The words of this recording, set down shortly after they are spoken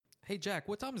Hey, Jack,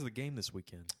 what time is the game this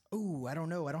weekend? Ooh, I don't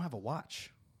know. I don't have a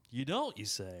watch. You don't, you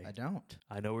say? I don't.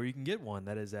 I know where you can get one.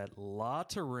 That is at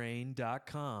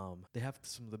LaTerrain.com. They have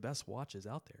some of the best watches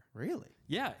out there. Really?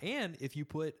 Yeah, and if you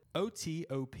put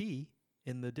OTOP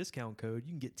in the discount code,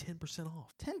 you can get 10%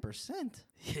 off. 10%?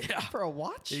 Yeah. For a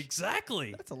watch?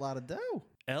 Exactly. That's a lot of dough.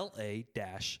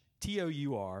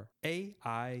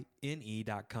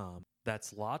 LA-TOURAINE.com.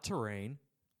 That's LaTerrain.com.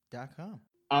 .com.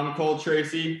 I'm Cole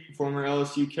Tracy, former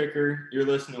LSU kicker. You're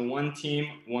listening to One Team,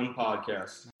 One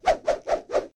Podcast.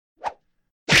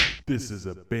 This is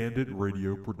a Bandit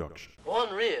Radio production. One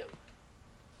rib.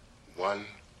 One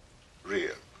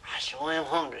rib. I sure am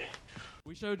hungry.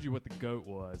 We showed you what the GOAT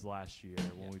was last year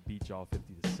when we beat y'all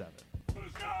 50-7.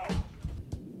 Let's go!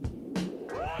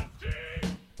 One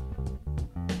team!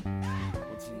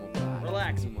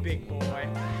 Relax, big boy.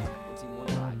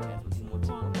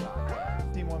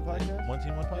 Team One Podcast? One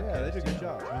Team, One Podcast? Yeah, they did a good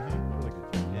job. Really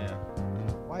good job. Yeah.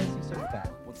 Why is he so fat?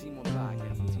 One team, one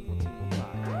podcast. One team, one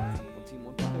podcast. One team,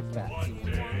 one podcast. Fat. One team,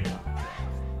 one podcast.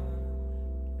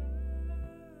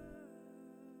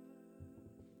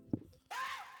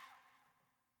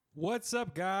 What's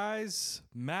up, guys?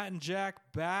 Matt and Jack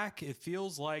back. It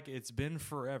feels like it's been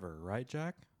forever, right,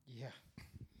 Jack? Yeah.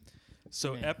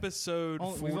 So Man. episode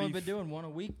 40. We've only been doing one a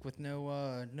week with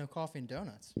no coffee and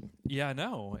donuts. Yeah, I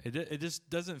know. It just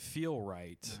doesn't feel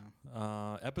right.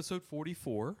 No. Episode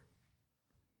 44.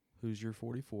 Who's your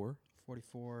 44?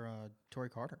 44, Torrey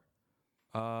Carter.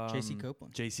 J.C.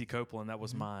 Copeland. J.C. Copeland. That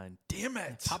was mine. Damn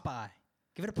it. Popeye.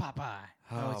 Give it a Popeye. I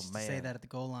Oh, always used to say man. that at the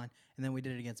goal line. And then we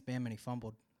did it against Bam and he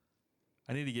fumbled.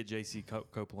 I need to get J.C.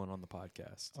 Copeland on the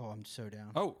podcast. Oh, I'm so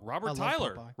down. Oh, Robert I love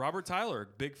Tyler. Popeye. Robert Tyler,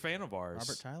 big fan of ours.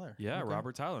 Robert Tyler. Yeah, Okay.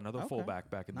 Robert Tyler, another Okay. fullback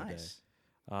back in the day. Nice.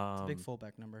 It's a big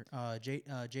fullback number.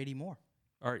 J.D. Moore.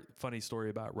 All right, funny story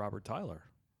about Robert Tyler.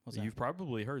 What's that? You've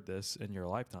probably heard this in your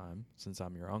lifetime since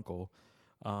I'm your uncle.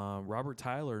 Robert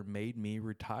Tyler made me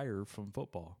retire from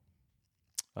football.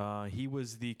 He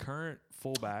was the current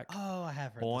fullback Oh, I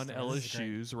have heard on this story. This is great.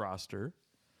 LSU's roster.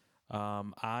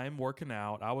 I'm working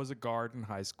out. I was a guard in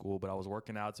high school, but I was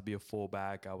working out to be a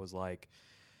fullback. I was like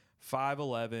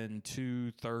 5'11",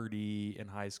 230 in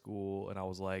high school, and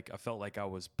I felt like I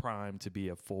was primed to be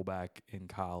a fullback in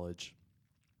college.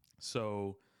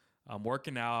 So I'm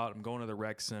working out. I'm going to the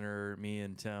rec center. Me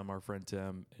and Tim, our friend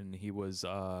Tim, and he was.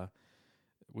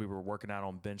 We were working out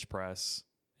on bench press,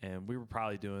 and we were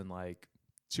probably doing like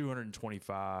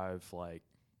 225, like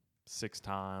 6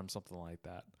 times, something like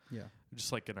that. Yeah.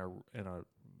 Just like in a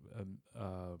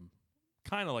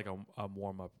kind of like a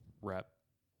warm up rep,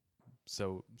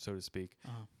 so to speak.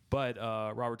 Uh-huh. But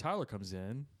Robert Tyler comes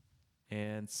in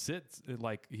and sits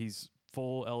like he's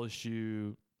full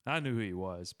LSU. I knew who he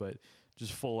was, but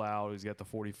just full out. He's got the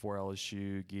 44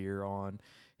 LSU gear on.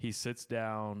 He sits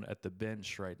down at the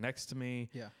bench right next to me.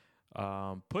 Yeah.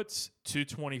 Puts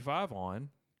 225 on,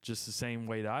 just the same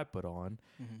weight I put on,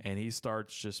 and he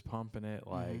starts just pumping it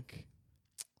like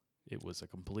it was a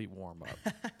complete warm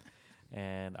up.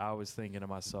 And I was thinking to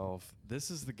myself,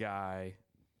 this is the guy.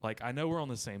 Like, I know we're on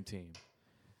the same team,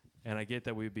 and I get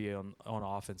that we'd be on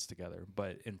offense together,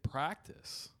 but in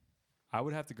practice, I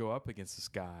would have to go up against this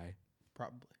guy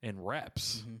Probably. in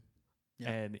reps, Yeah.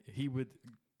 and he would.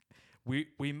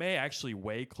 We may actually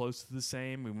weigh close to the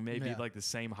same. We may be Yeah. like the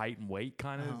same height and weight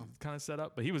kind Uh-huh. of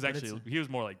setup, but he was But actually he was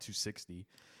more like 260,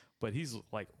 but he's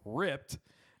like ripped,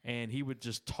 and he would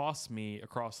just toss me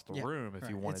across the Yeah, room if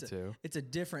he right. wanted to. It's a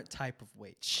different type of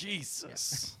weight.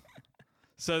 Jesus.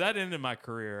 So that ended my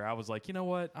career. I was like, you know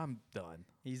what? I'm done.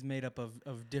 He's made up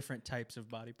of different types of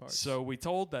body parts. So we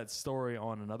told that story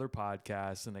on another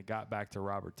podcast, and it got back to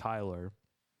Robert Tyler.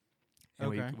 And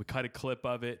Okay. we cut a clip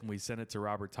of it, and we sent it to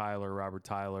Robert Tyler. Robert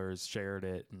Tyler has shared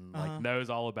it and Uh-huh.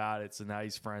 knows all about it. So now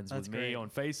he's friends That's with me great.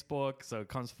 on Facebook. So it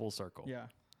comes full circle. yeah.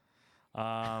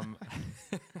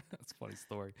 That's a funny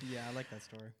story. Yeah, I like that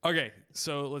story. Okay,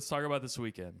 so let's talk about this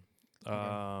weekend.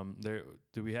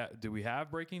 Do we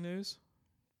have breaking news?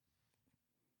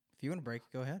 If you want to break,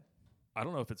 go ahead. I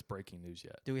don't know if it's breaking news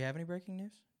yet. Do we have any breaking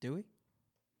news? Do we?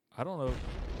 I don't know.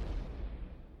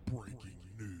 Breaking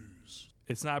news.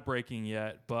 It's not breaking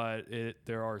yet, but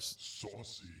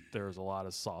Saucy. there's a lot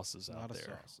of sauces A out lot of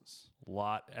there. sauces.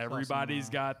 Everybody's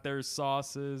mile. got their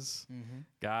sauces, Mm-hmm.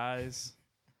 guys.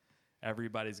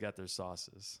 Everybody's got their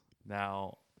sauces.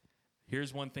 Now,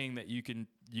 here's one thing that you can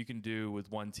do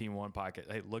with One Team, One Podcast.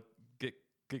 Hey, look,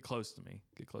 get close to me.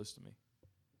 Get close to me.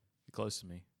 Get close to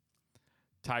me.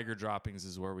 Tiger Droppings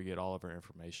is where we get all of our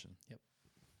information. Yep.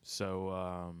 So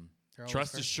They're always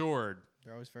trust first. assured,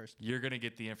 They're always first. you're gonna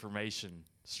get the information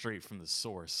straight from the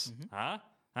source. Mm-hmm.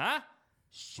 Huh?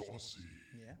 Saucy.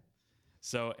 Yeah.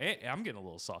 So I'm getting a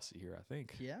little saucy here, I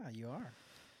think. Yeah, you are.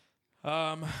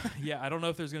 Yeah, I don't know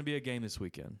if there's going to be a game this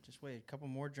weekend. Just wait a couple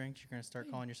more drinks. You're gonna start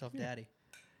calling yourself daddy.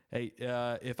 Hey,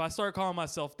 if I start calling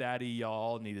myself daddy,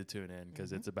 y'all need to tune in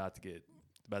because it's about to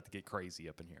get crazy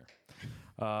up in here.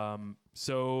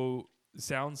 So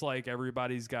sounds like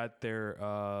everybody's got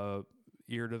their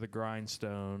ear to the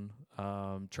grindstone,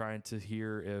 trying to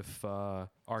hear if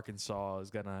Arkansas is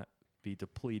gonna be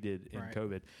depleted in Right.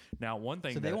 COVID. Now, one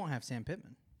thing So they won't have Sam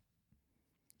Pittman.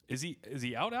 is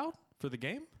he out for the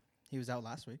game? He was out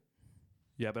last week.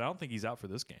 Yeah, but I don't think he's out for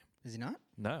this game. Is he not?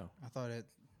 No,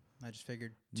 I just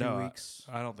figured 2 no, weeks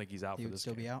I don't think he's out he for would this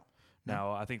still game. be out.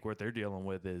 Now, I think what they're dealing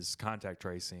with is contact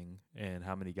tracing and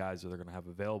how many guys are they going to have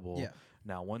available. Yeah.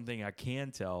 Now, one thing I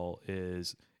can tell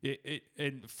is,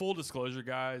 in full disclosure,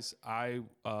 guys, I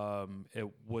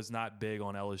was not big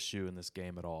on LSU in this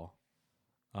game at all.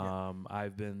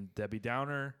 I've been Debbie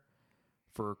Downer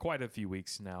for quite a few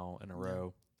weeks now in a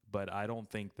row, but I don't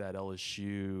think that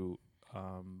LSU.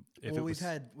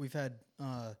 We've had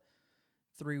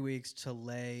 3 weeks to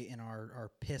lay in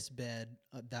our piss bed.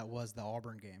 That was the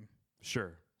Auburn game.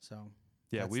 Sure. So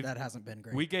Yeah, that hasn't been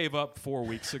great. We gave up 4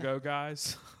 weeks ago,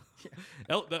 guys.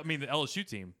 I mean, the LSU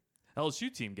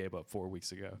team gave up 4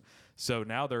 weeks ago. So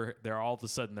now they're all of a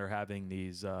sudden they're having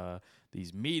these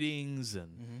meetings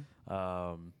and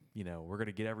we're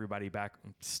gonna get everybody back.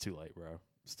 It's too late, bro.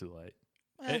 It's too late.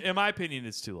 In my opinion,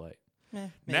 it's too late.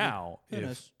 Maybe. Now, Who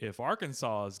knows? if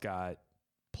Arkansas has got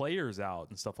players out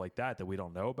and stuff like that we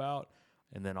don't know about,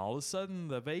 and then all of a sudden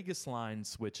the Vegas line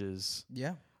switches.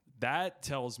 Yeah. That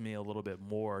tells me a little bit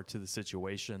more to the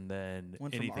situation than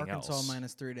Went from anything Arkansas else.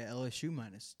 -3 to LSU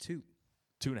 -2.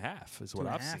 2.5 is what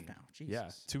I've seen. Now. Yeah,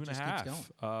 Jesus. 2.5. Just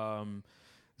keeps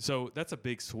So that's a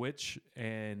big switch,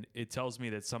 and it tells me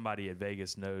that somebody at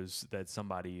Vegas knows that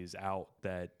somebody is out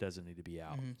that doesn't need to be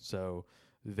out. So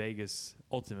Vegas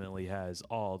ultimately has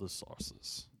all the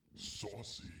sources.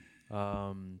 Saucy.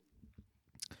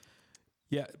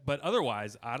 Yeah, but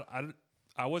otherwise,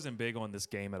 I wasn't big on this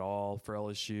game at all for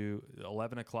LSU.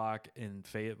 11 o'clock in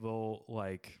Fayetteville,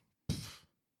 like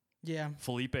Yeah.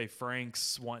 Felipe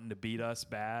Franks wanting to beat us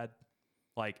bad.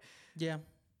 Like Yeah.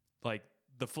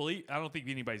 the Felipe, I don't think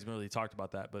anybody's really talked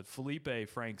about that, but Felipe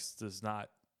Franks does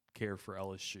not care for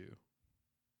LSU.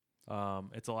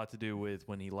 It's a lot to do with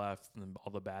when he left and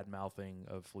all the bad mouthing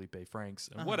of Felipe Franks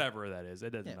and whatever that is.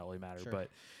 It doesn't really matter, sure.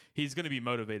 but he's going to be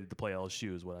motivated to play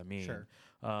LSU is what I mean. Sure.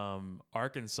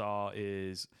 Arkansas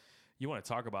is, you want to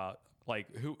talk about,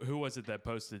 like, who was it that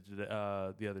posted the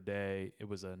other day? It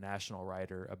was a national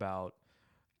writer about,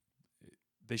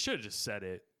 they should have just said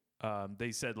it.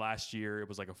 They said last year it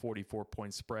was like a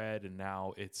 44-point spread, and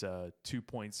now it's a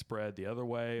 2-point spread the other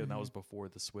way, and that was before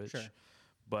the switch. Sure.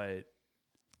 But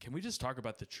can we just talk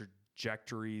about the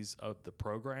trajectories of the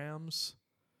programs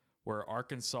where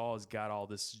Arkansas has got all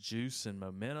this juice and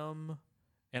momentum?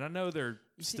 And I know they're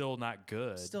still not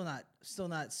good. Still not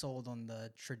sold on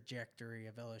the trajectory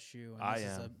of LSU. And I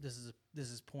this am.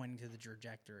 This is pointing to the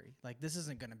trajectory. Like, this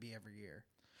isn't going to be every year.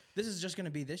 This is just going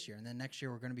to be this year, and then next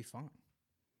year we're going to be fine.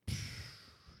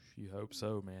 You hope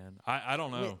so, man. I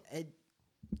don't know.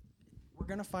 We're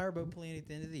going to fire Bo Pelini at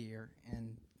the end of the year,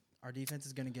 and our defense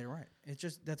is going to get it right. It's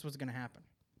just that's what's going to happen.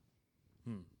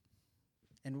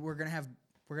 And we're going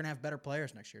to have better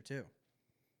players next year too.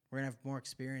 We're going to have more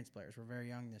experienced players. We're very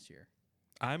young this year.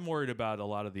 I'm worried about a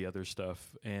lot of the other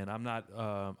stuff, and I'm not.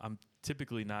 I'm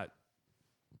typically not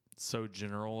so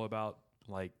general about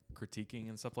like critiquing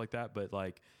and stuff like that, but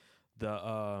like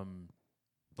the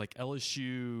like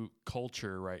LSU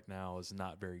culture right now is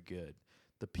not very good.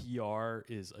 The PR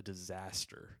is a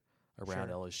disaster around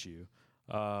Sure. LSU.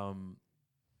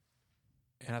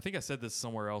 And I think I said this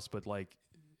somewhere else, but like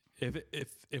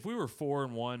if we were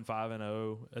 4-1,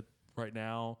 5-0 right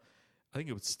now, I think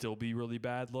it would still be really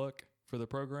bad look for the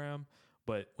program.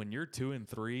 But when you're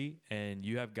 2-3 and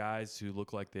you have guys who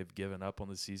look like they've given up on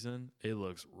the season, it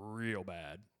looks real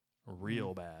bad,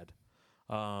 bad.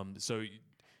 So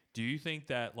do you think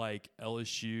that like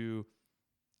LSU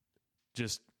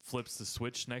just flips the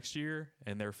switch next year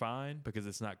and they're fine because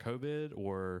it's not COVID,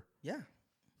 or? Yeah,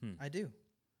 I do.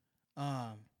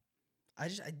 I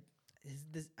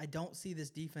don't see this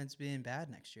defense being bad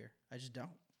next year. I just don't.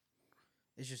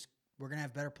 It's just we're gonna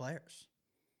have better players.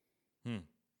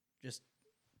 Just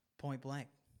point blank.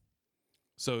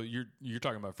 So you're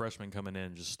talking about freshmen coming in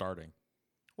and just starting.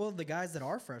 Well, the guys that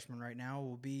are freshmen right now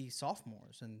will be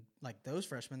sophomores, and like those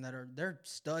freshmen they're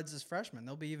studs as freshmen.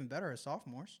 They'll be even better as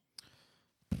sophomores.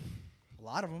 A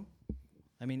lot of them.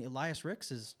 I mean, Elias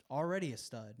Ricks is already a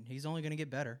stud. He's only going to get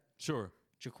better. Sure.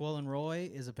 Jaquelin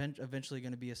Roy is eventually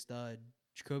going to be a stud.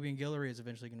 Jacoby and Guillory is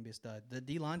eventually going to be a stud. The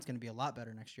D line's going to be a lot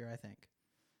better next year, I think.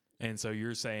 And so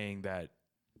you're saying that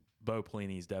Bo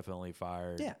Pelini's definitely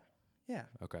fired? Yeah, yeah.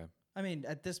 Okay. I mean,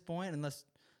 at this point, unless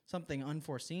something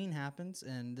unforeseen happens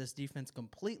and this defense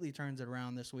completely turns it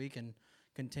around this week and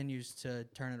continues to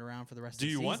turn it around for the rest Do of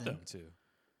the you season. want them to?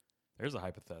 There's a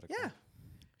hypothetical. Yeah,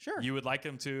 sure. You would like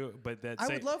them to, but that I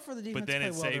would love for the defense but then to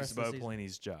it play well the saves rest of the Bo season.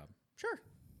 Pelini's job. Sure,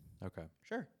 Okay.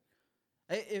 sure.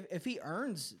 If he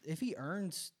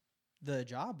earns the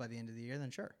job by the end of the year,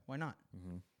 then sure, why not?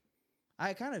 Mm-hmm.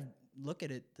 I kind of look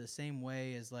at it the same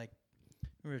way as like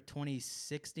remember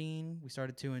 2016, we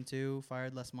started 2-2,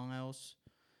 fired Les Miles,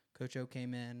 Coach O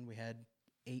came in, we had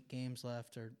 8 games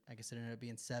left, or I guess it ended up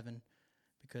being 7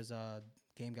 because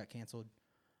game got canceled,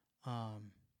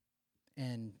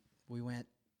 and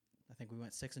I think we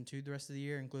went 6-2 the rest of the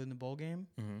year, including the bowl game.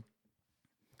 Mm-hmm.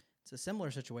 It's a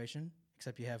similar situation,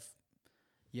 except you have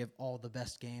all the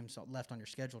best games left on your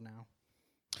schedule now,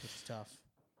 which is tough.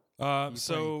 You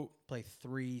So play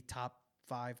 3 top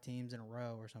 5 teams in a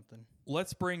row or something.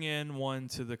 let's bring in one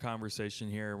to the conversation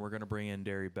here. We're going to bring in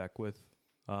Derry Beckwith,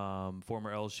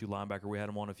 former LSU linebacker. We had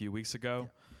him on a few weeks ago,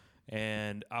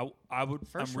 and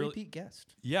First repeat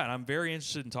guest. Yeah, and I'm very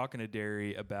interested in talking to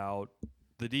Derry about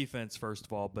the defense first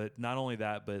of all, but not only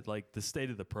that, but like the state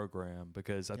of the program,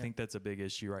 because I think that's a big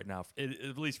issue right now,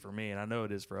 at least for me, and I know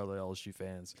it is for other LSU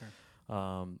fans. Sure.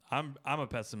 I'm a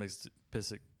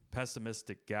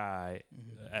pessimistic guy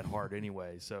at heart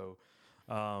anyway, so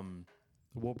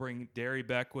we'll bring Derry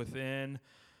Beckwith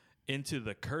into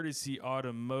the Courtesy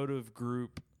Automotive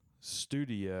Group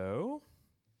studio.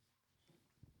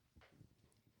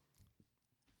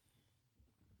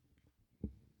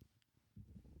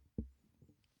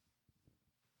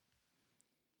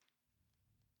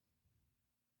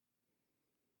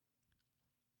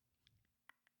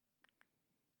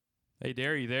 Hey,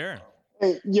 Derry, you there?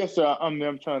 Hey, yes, sir. I'm there.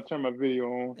 I'm trying to turn my video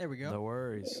on. There we go. No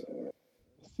worries.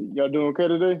 Y'all doing okay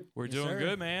today? We're Yes, doing sir.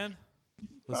 good, man.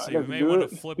 Let's see. That's We may want to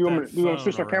good. flip You want that me to- you want phone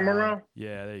to switch my camera around?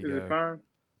 Yeah, there Is you it go. fine?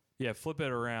 Yeah, flip it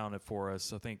around for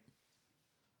us. I think.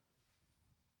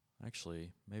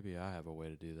 Actually, maybe I have a way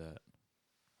to do that.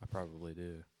 I probably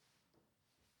do.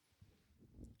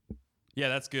 Yeah,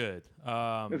 that's good. It's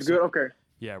so- good? Okay.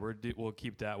 Yeah, we'll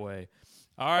keep that way.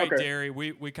 All right, Okay. Derry,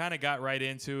 we kind of got right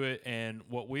into it, and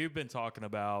what we've been talking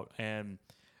about, and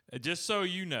just so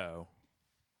you know,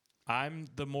 I'm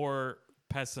the more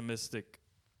pessimistic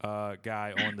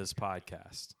guy on this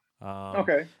podcast.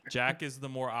 Okay. Jack is the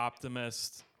more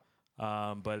optimist,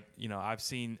 but you know, I've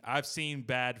seen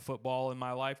bad football in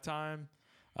my lifetime,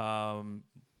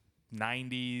 90s,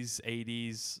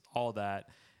 80s, all that,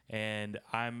 and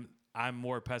I'm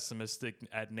more pessimistic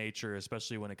at nature,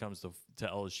 especially when it comes to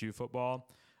LSU football.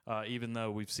 Even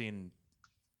though we've seen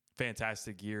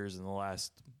fantastic years in the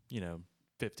last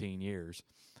 15 years.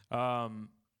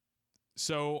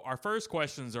 So our first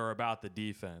questions are about the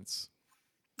defense.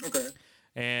 Okay.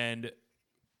 And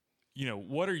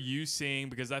what are you seeing?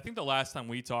 Because I think the last time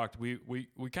we talked, we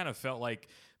kind of felt like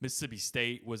Mississippi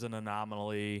State was an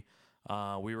anomaly.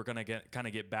 We were gonna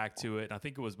get back to it, and I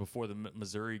think it was before the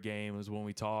Missouri game was when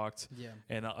we talked. Yeah.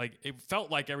 And it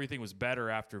felt like everything was better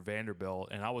after Vanderbilt,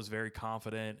 and I was very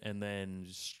confident, and then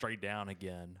straight down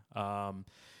again.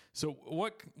 So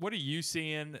what are you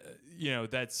seeing?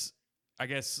 That's, I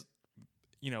guess,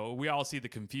 we all see the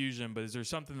confusion, but is there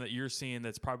something that you're seeing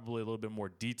that's probably a little bit more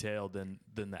detailed than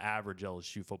the average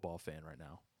LSU football fan right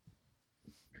now?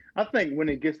 I think when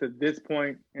it gets to this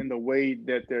point and the way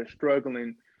that they're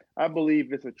struggling, I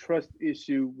believe it's a trust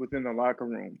issue within the locker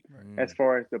room. As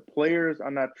far as the players are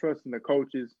not trusting the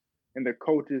coaches, and the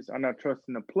coaches are not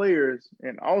trusting the players,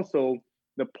 and also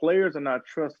the players are not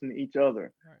trusting each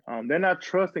other. They're not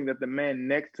trusting that the man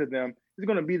next to them is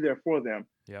going to be there for them.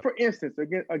 Yep. For instance,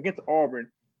 against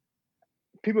Auburn,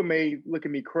 people may look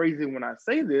at me crazy when I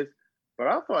say this, but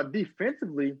I thought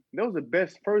defensively that was the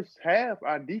best first half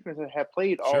our defense had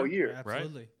played all year.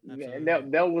 Absolutely. And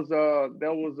that was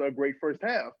a great first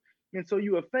half. And so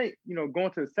you would think,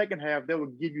 going to the second half, that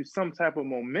would give you some type of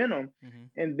momentum.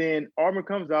 And then Auburn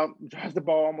comes out, drives the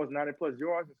ball almost 90 plus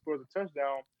yards, and scores a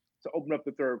touchdown to open up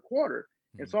the third quarter.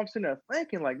 And so I'm sitting there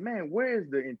thinking, like, man, where is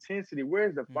the intensity?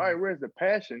 Where's the fire? Where's the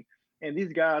passion? And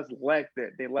these guys lack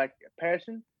that. They lack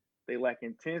passion. They lack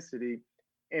intensity.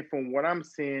 And from what I'm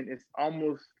seeing, it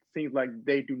almost seems like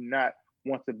they do not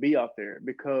want to be out there,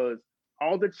 because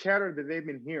all the chatter that they've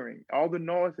been hearing, all the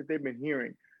noise that they've been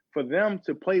hearing, for them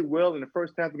to play well in the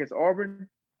first half against Auburn,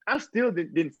 I still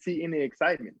didn't see any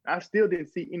excitement. I still didn't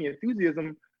see any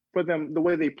enthusiasm for them the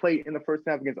way they played in the first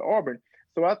half against Auburn.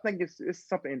 So I think it's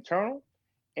something internal.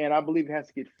 and I believe it has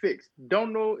to get fixed.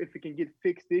 Don't know if it can get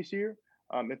fixed this year,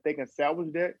 if they can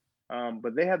salvage that,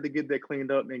 but they have to get that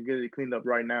cleaned up and get it cleaned up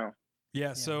right now.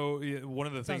 Yeah. So one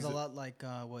of the Sounds things a that, lot like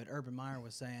what Urban Meyer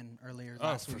was saying earlier oh,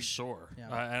 last for week. sure. Yeah.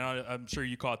 And I'm sure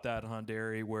you caught that, huh,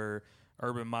 Derry, where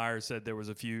Urban Meyer said there was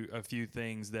a few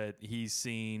things that he's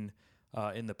seen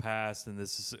in the past, and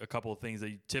this is a couple of things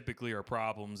that typically are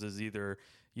problems. Is either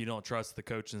you don't trust the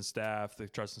coaching staff,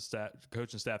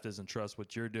 coaching staff doesn't trust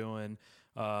what you're doing,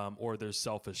 or there's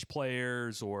selfish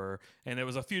players, and there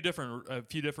was a few different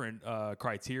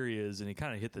criterias, and he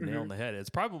kind of hit the nail on the head. It's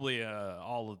probably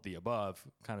all of the above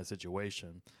kind of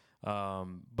situation.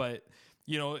 But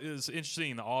it was interesting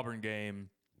in the Auburn game.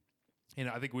 And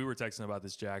I think we were texting about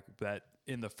this, Jack, that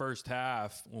in the first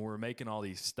half, when we were making all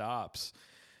these stops,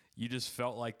 you just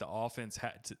felt like the offense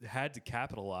had to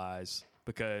capitalize,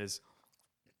 because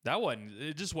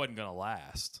it just wasn't going to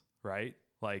last, right?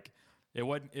 Like you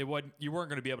weren't going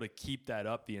to be able to keep that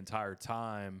up the entire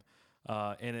time.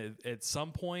 And at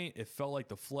some point, it felt like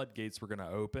the floodgates were going to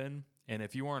open. And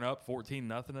if you weren't up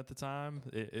 14-0 at the time,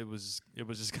 it was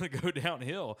just going to go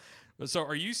downhill. So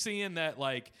are you seeing that,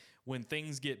 like, when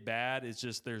things get bad, it's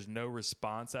just there's no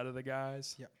response out of the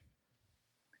guys? Yep.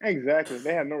 Exactly.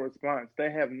 They have no response.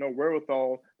 They have no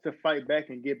wherewithal to fight back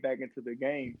and get back into the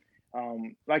game.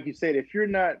 Like you said,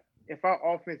 if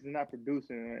our offense is not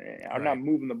producing and are not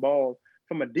moving the ball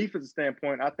from a defensive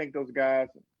standpoint, I think those guys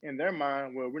in their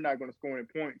mind, well, we're not going to score any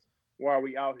points. Why are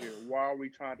we out here? Why are we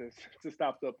trying to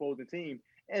stop the opposing team?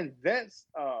 And that's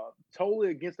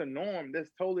totally against the norm. That's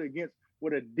totally against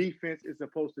what a defense is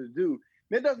supposed to do.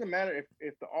 It doesn't matter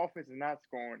if the offense is not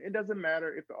scoring. It doesn't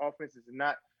matter if the offense is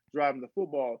not driving the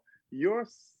football. Your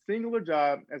singular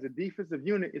job as a defensive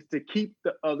unit is to keep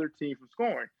the other team from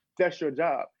scoring. That's your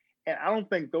job. And I don't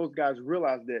think those guys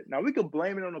realize that. Now, we can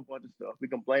blame it on a bunch of stuff. We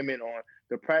can blame it on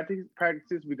the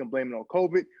practices. We can blame it on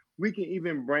COVID. We can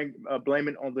even blame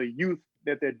it on the youth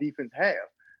that their defense have.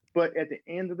 But at the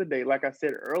end of the day, like I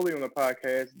said earlier on the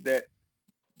podcast, that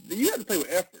you have to play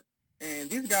with effort. And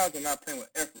these guys are not playing with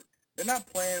effort. They're not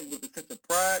playing with a sense of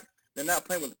pride. They're not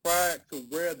playing with pride to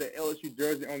wear the LSU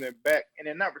jersey on their back. And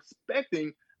they're not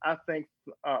respecting, I think,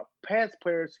 past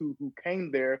players who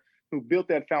came there, who built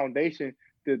that foundation,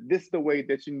 that this is the way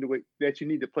that you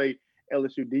need to play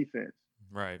LSU defense.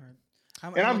 Right.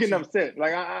 And I'm getting upset.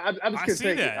 Like I just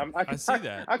couldn't take it. I see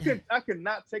that. I could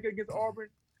not take it against Auburn.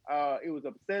 It was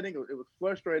upsetting. It was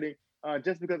frustrating.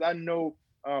 Just because I know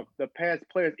the past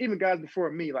players, even guys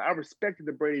before me, like I respected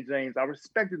the Brady James, I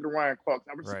respected the Ryan Clarks,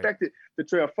 I respected the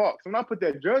Trey Fox. When I put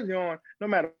that jersey on, no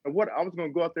matter what, I was going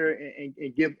to go out there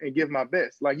and give my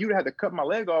best. Like you'd have to cut my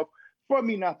leg off for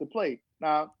me not to play.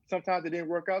 Now, sometimes it didn't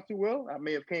work out too well. I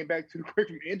may have came back too quick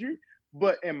from injury,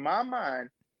 but in my mind,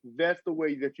 that's the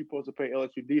way that you're supposed to play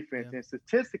LSU defense. Yeah. And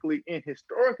statistically and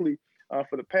historically,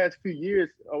 for the past few years,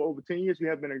 over 10 years, we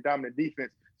have been a dominant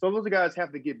defense. So those guys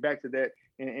have to get back to that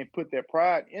and put their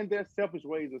pride and their selfish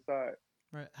ways aside.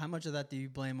 Right. How much of that do you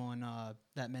blame on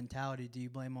that mentality? Do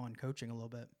you blame on coaching a little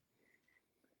bit?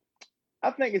 I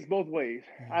think it's both ways.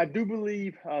 Mm-hmm. I do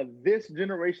believe this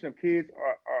generation of kids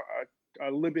are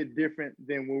a little bit different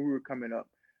than when we were coming up.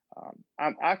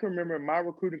 I can remember my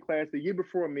recruiting class the year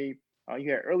before me.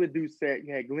 You had Early Doucette,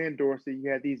 you had Glenn Dorsey, you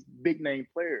had these big name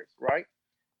players, right?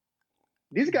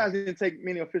 These guys didn't take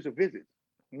many official visits.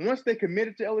 Once they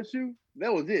committed to LSU,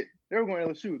 that was it. They were going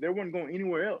to LSU. They weren't going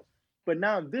anywhere else. But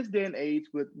now this day and age,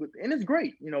 and it's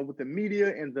great, with the media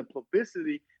and the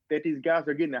publicity that these guys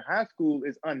are getting in high school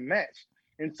is unmatched.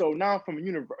 And so now from a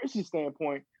university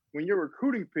standpoint, when your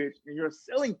recruiting pitch and your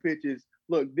selling pitch is,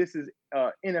 look, this is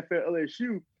NFL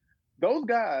LSU, those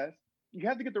guys, you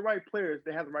have to get the right players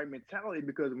that have the right mentality,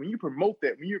 because when you promote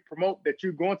that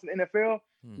you're going to the NFL,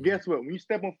 guess what? When you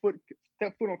step foot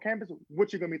on campus,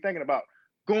 what you're going to be thinking about?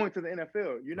 Going to the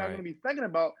NFL. You're not going to be thinking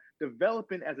about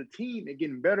developing as a team and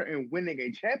getting better and winning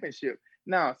a championship.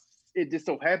 Now, it just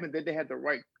so happened that they had the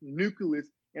right nucleus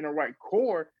and the right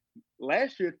core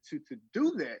last year to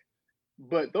do that.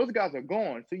 But those guys are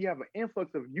gone. So you have an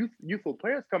influx of youthful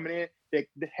players coming in that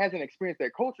hasn't experienced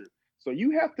that culture. So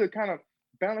you have to kind of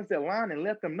balance that line and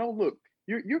let them know, look,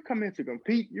 you're coming to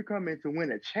compete. You're coming to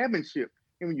win a championship.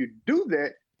 And when you do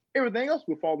that, everything else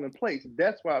will fall in place.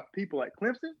 That's why people like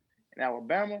Clemson and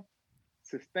Alabama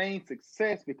sustain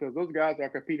success, because those guys are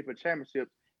competing for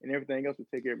championships and everything else will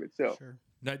take care of itself. Sure.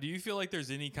 Now, do you feel like there's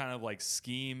any kind of like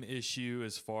scheme issue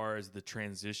as far as the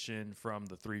transition from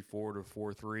the 3-4 to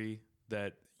 4-3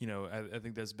 that, I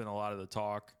think that's been a lot of the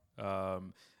talk.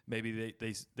 Maybe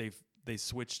they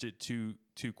switched it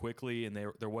too quickly and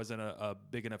there wasn't a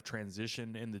big enough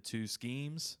transition in the two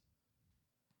schemes?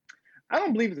 I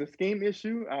don't believe it's a scheme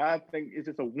issue. I think it's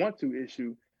just a want-to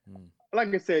issue.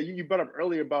 Like I said, you brought up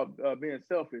earlier about being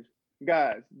selfish.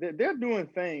 Guys, they're doing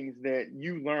things that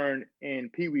you learn in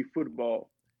Pee Wee football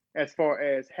as far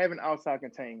as having outside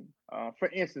contain. For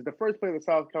instance, the first play of the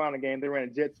South Carolina game, they ran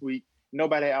a jet sweep.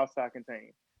 Nobody had outside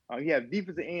contain. You have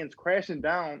defensive ends crashing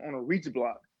down on a reach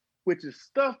block, which is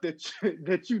stuff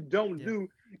that you don't do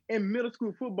in middle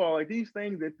school football. Like these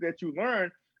things that you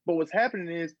learn. But what's happening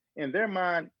is, in their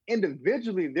mind,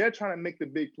 individually, they're trying to make the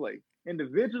big play.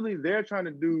 Individually, they're trying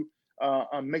to do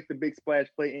make the big splash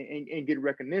play and get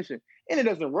recognition. And it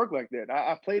doesn't work like that.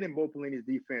 I played in Bo Pelini's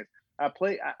defense. I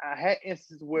had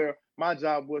instances where my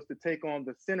job was to take on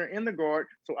the center and the guard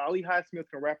so Ali Highsmith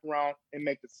can wrap around and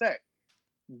make the sack.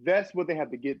 That's what they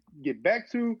have to get back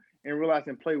to and realize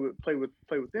and play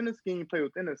within the scheme, play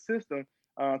within the system.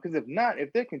 Because if not,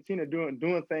 if they continue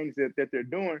doing things that they're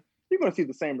doing, you're going to see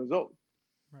the same result.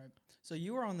 Right. So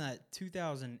you were on that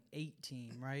 2008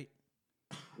 team, right?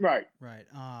 Right. Right.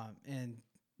 And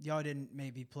y'all didn't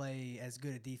maybe play as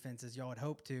good a defense as y'all had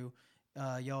hoped to.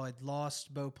 Y'all had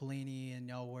lost Bo Pelini, and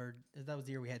that was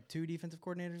the year we had two defensive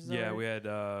coordinators. Yeah, right? we had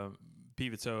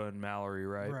Pivito and Mallory,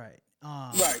 right? Right.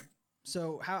 Right.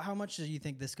 So how much do you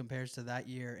think this compares to that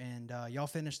year? And y'all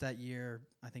finished that year.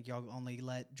 I think y'all only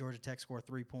let Georgia Tech score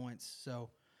 3 points. So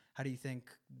how do you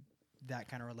think that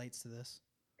kind of relates to this?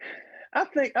 I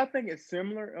think it's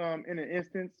similar in an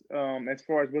instance as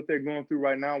far as what they're going through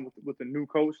right now with the new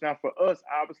coach. Now for us,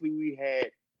 obviously we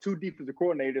had two defensive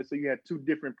coordinators, so you had two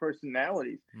different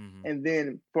personalities. Mm-hmm. And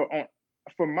then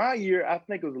for my year, I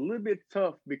think it was a little bit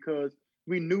tough because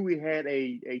we knew we had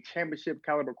a championship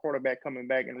caliber quarterback coming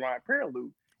back in Ryan Perrilloux.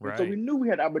 Right. So we knew we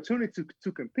had opportunity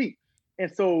to compete. And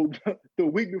so the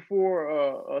week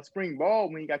before spring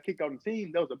ball, when he got kicked out of the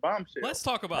team, that was a bombshell. Let's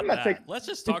talk about that. Let's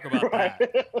just talk about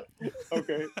that.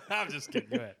 Okay. I'm just kidding.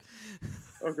 Go ahead.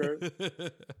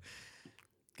 Okay.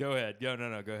 Go ahead.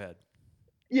 Go ahead.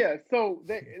 Yeah, so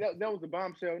that was a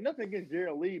bombshell. Nothing against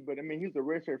Gerald Lee, but I mean, he was a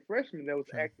redshirt freshman that was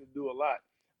asked to do a lot.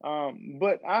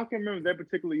 But I can remember that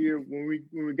particular year when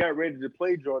we got ready to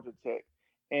play Georgia Tech,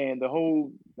 and the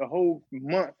whole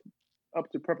month up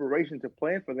to preparation to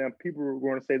playing for them, people were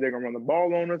going to say they're going to run the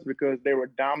ball on us because they were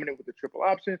dominant with the triple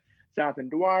option. Jonathan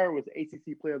Dwyer was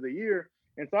ACC Player of the Year,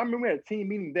 and so I remember we had a team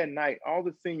meeting that night, all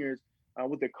the seniors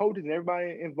with the coaches and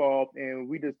everybody involved, and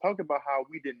we just talked about how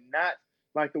we did not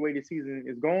like the way the season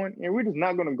is going, and we're just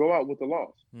not going to go out with a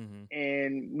loss. Mm-hmm.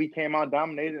 And we came out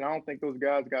dominated, and I don't think those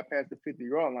guys got past the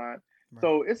 50-yard line. Right.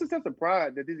 So it's a sense of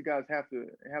pride that these guys have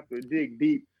to dig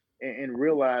deep and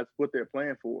realize what they're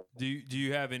playing for. Do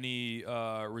you have any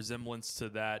resemblance to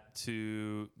that,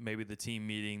 to maybe the team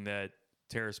meeting that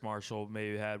Terrace Marshall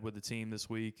maybe had with the team this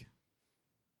week?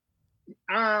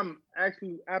 I'm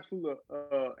actually absolutely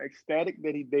ecstatic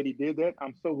that he did that.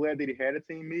 I'm so glad that he had a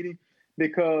team meeting.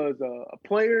 Because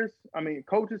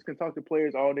coaches can talk to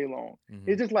players all day long. Mm-hmm.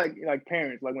 It's just like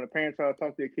parents. Like when a parent tries to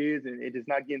talk to their kids and it's just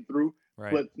not getting through.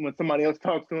 Right. But when somebody else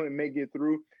talks to them, it may get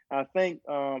through. I think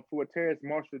for what Terrace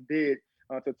Marshall did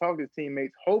to talk to his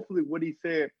teammates, hopefully what he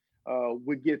said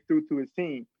would get through to his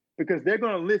team. Because they're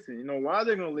going to listen. You know why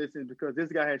they're going to listen? Because this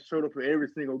guy has showed up for every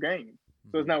single game. Mm-hmm.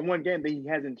 So it's not one game that he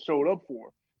hasn't showed up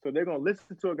for. So they're going to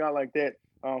listen to a guy like that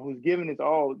who's giving his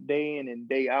all day in and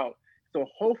day out. So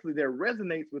hopefully that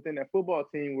resonates within that football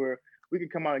team where we can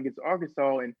come out against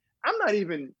Arkansas. And I'm not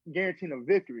even guaranteeing a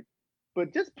victory,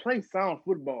 but just play sound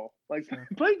football. Like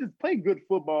play good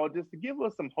football just to give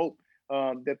us some hope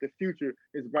that the future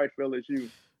is bright for LSU.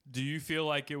 Do you feel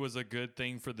like it was a good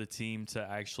thing for the team to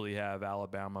actually have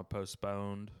Alabama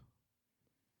postponed?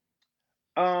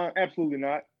 Absolutely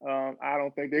not. I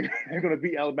don't think they're going to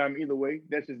beat Alabama either way.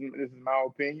 This is my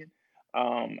opinion.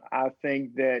 I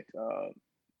think that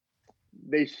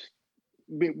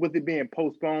with it being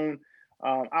postponed,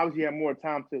 obviously you have more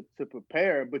time to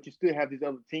prepare, but you still have these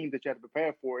other teams that you have to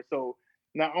prepare for. So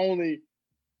not only,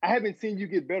 I haven't seen you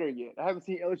get better yet. I haven't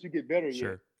seen LSU get better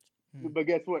yet. But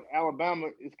guess what? Alabama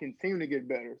is continuing to get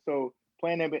better. So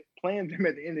playing them at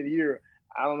the end of the year,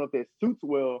 I don't know if that suits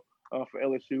well for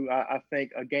LSU. I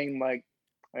think a game like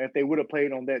if they would have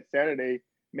played on that Saturday,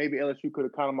 maybe LSU could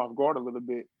have caught them off guard a little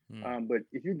bit. But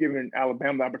if you're giving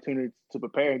Alabama the opportunity to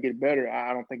prepare and get better,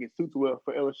 I don't think it suits well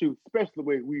for LSU, especially the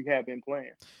way we have been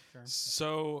playing. Sure.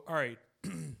 So, all right.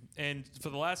 And for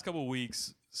the last couple of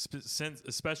weeks,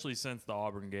 especially since the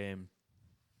Auburn game,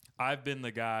 I've been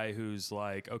the guy who's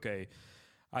like, okay,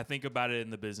 I think about it in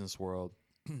the business world.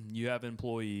 You have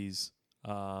employees.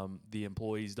 The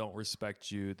employees don't respect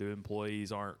you. The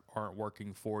employees aren't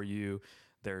working for you.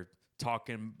 They're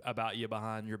talking about you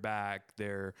behind your back.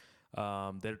 They're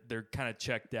They're kind of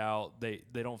checked out. They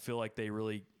don't feel like they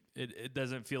really. It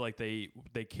doesn't feel like they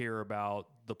care about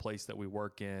the place that we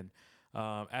work in.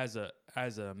 As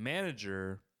a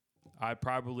manager, I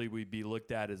probably would be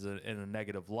looked at in a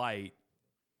negative light,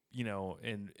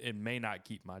 and may not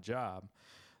keep my job.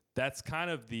 That's kind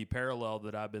of the parallel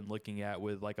that I've been looking at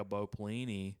with like a Bo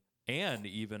Pelini and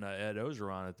even a Ed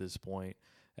Ogeron at this point,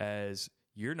 as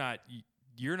you're not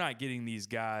getting these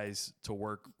guys to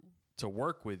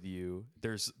work with you.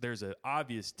 There's an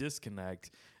obvious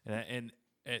disconnect, and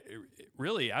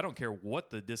really, I don't care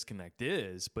what the disconnect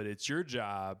is, but it's your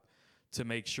job to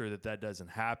make sure that doesn't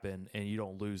happen and you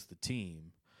don't lose the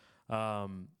team.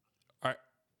 What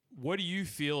do you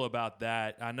feel about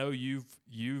that? I know you've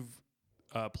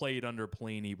played under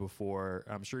Pelini before.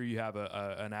 I'm sure you have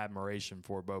an admiration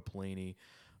for Bo Pelini.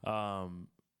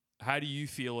 How do you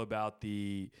feel about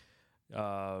the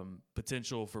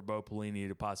potential for Bo Pelini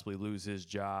to possibly lose his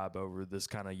job over this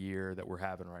kind of year that we're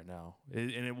having right now?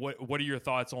 And what are your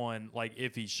thoughts on, like,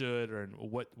 if he should, or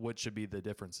what should be the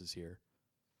differences here?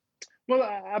 Well,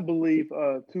 I believe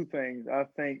two things. I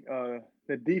think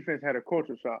the defense had a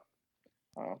culture shock.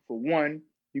 For one,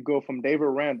 you go from David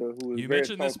Aranda, who is you very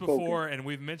mentioned this soft-spoken. before, and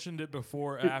we've mentioned it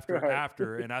before after,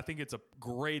 Right. and I think it's a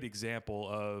great example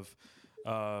of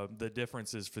the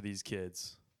differences for these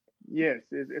kids. Yes,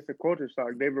 it's a culture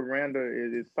shock. David Aranda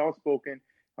is soft-spoken.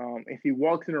 If he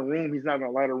walks in a room, he's not going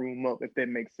to light a room up, if that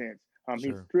makes sense. He's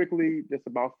Sure. strictly just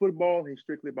about football. He's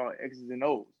strictly about X's and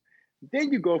O's.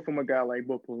 Then you go from a guy like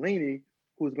Bo Pelini,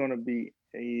 who's going to be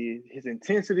his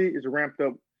intensity is ramped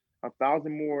up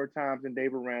 1,000 more times than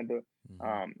David Aranda.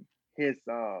 I'm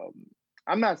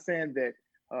not saying that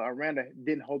Aranda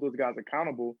didn't hold those guys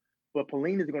accountable, but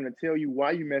Pelini is going to tell you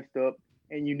why you messed up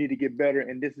and you need to get better,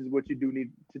 and this is what you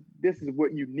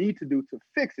need to do to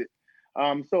fix it.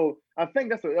 So I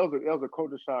think that was a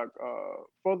culture shock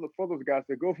for those guys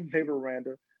to go from David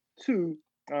Aranda to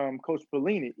Coach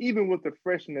Pelini, even with the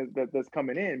freshness that's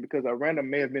coming in, because Aranda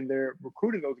may have been there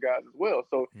recruiting those guys as well.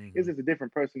 So it's just a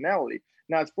different personality.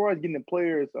 Now, as far as getting the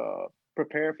players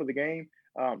prepared for the game,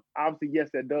 obviously, yes,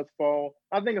 that does fall.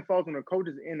 I think it falls on the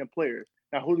coaches and the players.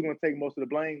 Now, who's going to take most of the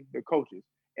blame? The coaches,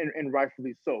 and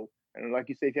rightfully so. And like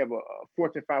you say, if you have a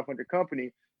Fortune 500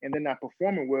 company and they're not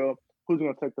performing well, who's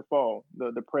going to take the fall?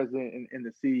 The president and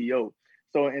the CEO.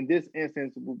 So in this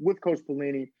instance, with Coach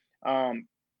Pelini,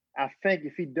 I think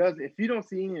if you don't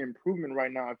see any improvement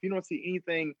right now, if you don't see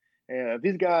anything, if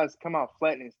these guys come out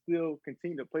flat and still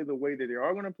continue to play the way that they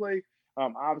are going to play,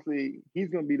 obviously he's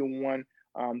going to be the one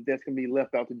that's going to be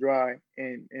left out to dry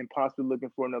and possibly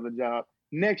looking for another job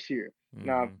next year.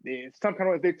 Now, some kind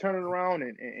of if they turn it around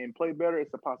and play better,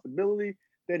 it's a possibility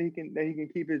that he can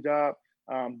keep his job.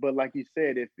 But like you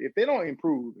said, if they don't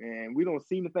improve and we don't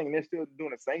see anything and they're still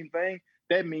doing the same thing,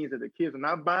 that means that the kids are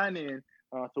not buying in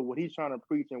to what he's trying to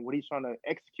preach and what he's trying to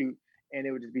execute, and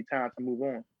it would just be time to move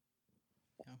on.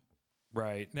 Yeah.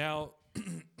 Right. Now,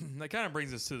 that kind of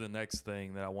brings us to the next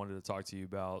thing that I wanted to talk to you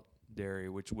about, Derry,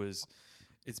 which was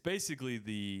it's basically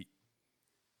the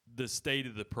state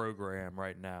of the program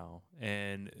right now.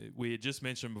 And we had just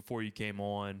mentioned before you came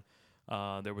on,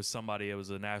 there was somebody, it was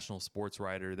a national sports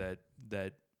writer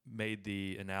that made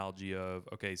the analogy of,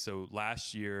 okay, so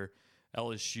last year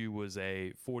LSU was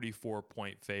a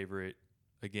 44-point favorite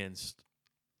against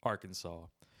Arkansas.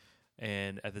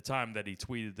 And at the time that he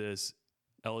tweeted this,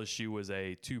 LSU was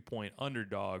a 2-point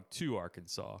underdog to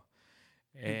Arkansas.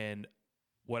 And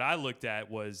what I looked at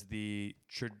was the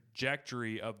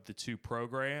trajectory of the two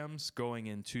programs going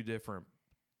in two different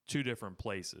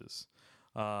places.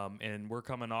 And we're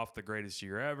coming off the greatest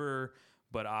year ever,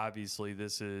 but obviously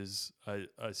this is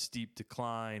a steep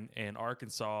decline, and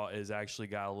Arkansas has actually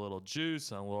got a little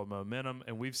juice and a little momentum,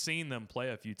 and we've seen them play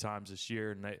a few times this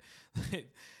year. And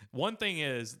one thing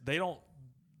is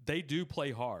they do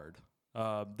play hard.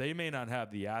 They may not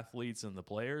have the athletes and the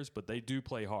players, but they do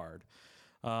play hard.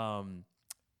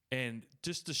 And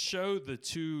just to show the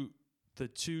two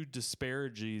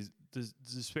disparities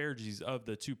of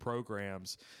the two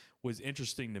programs was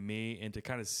interesting to me, and to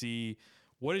kind of see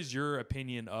what is your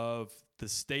opinion of the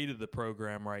state of the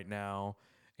program right now,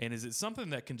 and is it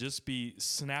something that can just be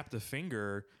snapped a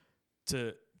finger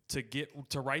to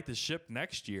right the ship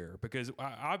next year? Because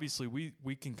obviously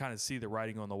we can kind of see the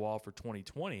writing on the wall for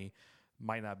 2020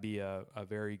 might not be a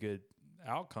very good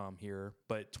outcome here,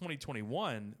 but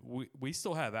 2021 we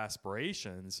still have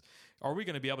aspirations. Are we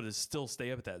going to be able to still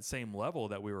stay up at that same level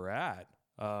that we were at?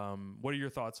 What are your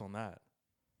thoughts on that?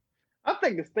 I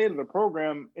think the state of the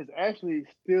program is actually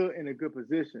still in a good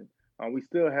position. We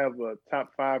still have a top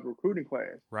 5 recruiting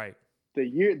class. Right. the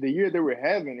year that we're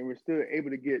having, and we're still able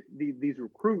to get these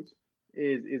recruits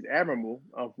is admirable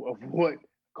of what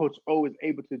Coach O is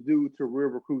able to do to reel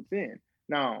recruits in.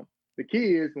 Now, the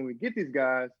key is when we get these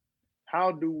guys,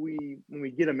 when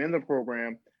we get them in the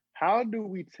program, how do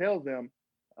we tell them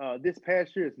this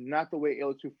past year is not the way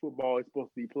LSU football is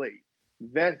supposed to be played?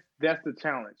 That's the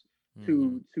challenge.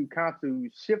 To kind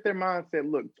of shift their mindset.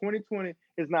 Look, 2020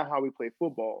 is not how we play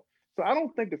football. So I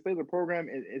don't think the state of the program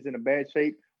is in a bad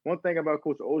shape. One thing about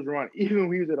Coach Orgeron, even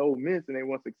when he was at Ole Miss and they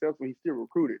weren't successful, he still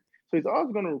recruited. So he's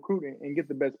always going to recruit and get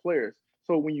the best players.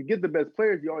 So when you get the best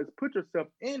players, you always put yourself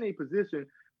in a position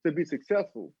to be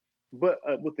successful. But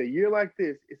with a year like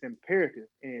this, it's imperative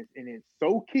and it's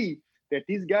so key that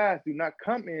these guys do not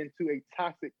come into a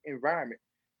toxic environment.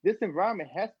 This environment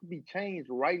has to be changed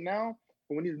right now.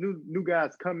 But when these new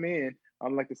guys come in,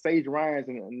 like the Sage Ryans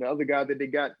and the other guy that they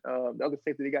got, the other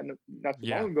safety they got not too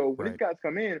long ago, when these guys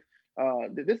come in,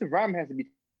 this environment has to be,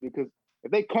 because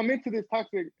if they come into this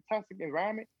toxic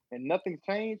environment and nothing's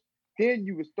changed, then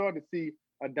you would start to see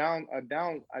a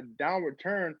downward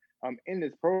turn in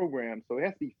this program. So it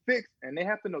has to be fixed, and they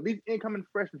have to know, these incoming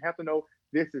freshmen have to know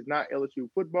this is not LSU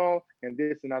football and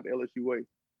this is not the LSU way.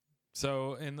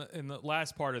 So in the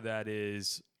last part of that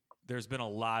is there's been a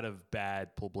lot of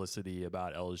bad publicity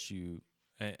about LSU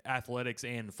athletics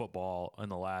and football in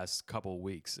the last couple of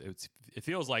weeks. It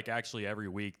feels like actually every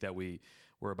week that we're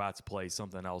about to play,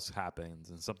 something else happens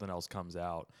and something else comes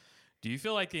out. Do you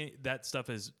feel like that stuff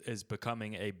is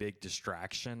becoming a big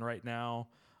distraction right now?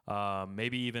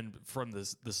 Maybe even from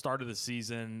the start of the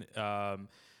season, and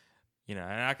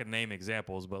I can name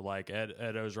examples, but like Ed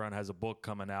Orgeron has a book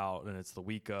coming out, and it's the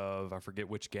week of, I forget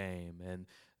which game, and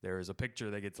there's a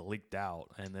picture that gets leaked out,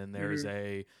 and then there's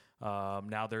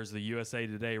now there's the USA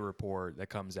Today report that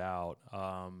comes out.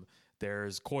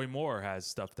 There's Coy Moore has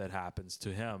stuff that happens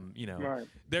to him. Right.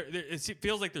 It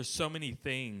feels like there's so many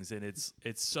things, and it's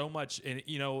so much. And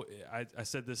I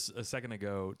said this a second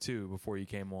ago too before you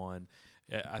came on.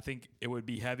 I think it would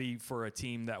be heavy for a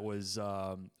team that was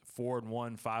 4-1,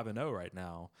 5-0 right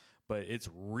now, but it's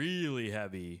really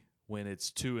heavy when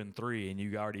it's 2-3, and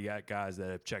you already got guys that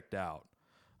have checked out.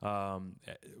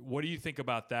 What do you think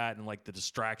about that and like the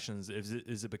distractions?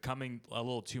 Is it becoming a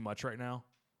little too much right now?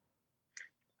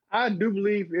 I do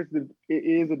believe it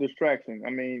is a distraction. I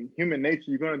mean, human nature,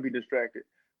 you're going to be distracted,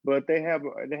 but they have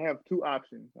two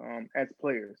options as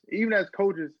players, even as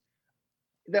coaches.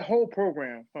 The whole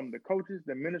program, from the coaches,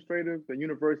 the administrators, the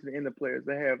university, and the players,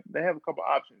 they have a couple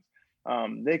options.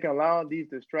 They can allow these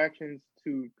distractions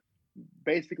to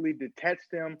basically detach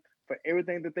them for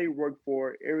everything that they worked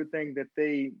for, everything that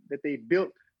they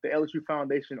built the LSU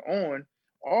foundation on,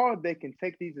 or they can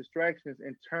take these distractions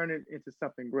and turn it into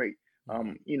something great.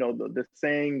 The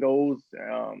saying goes,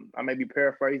 I may be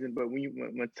paraphrasing, but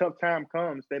when tough time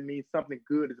comes, that means something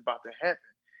good is about to happen.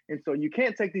 And so you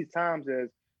can't take these times as,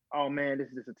 oh man, this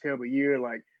is just a terrible year.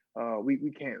 Like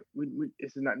we can't.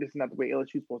 This is not the way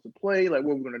LSU is supposed to play. Like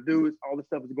what we're gonna do is all this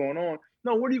stuff is going on.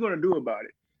 No, what are you gonna do about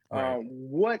it?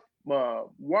 Right.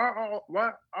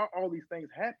 Why are all these things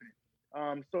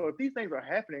happening? So if these things are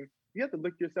happening, you have to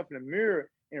look yourself in the mirror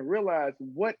and realize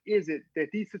what is it that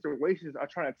these situations are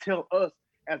trying to tell us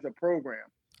as a program.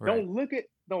 Right. Don't look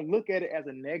at it as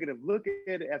a negative. Look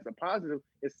at it as a positive.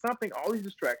 It's something. All these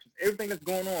distractions, everything that's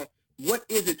going on. What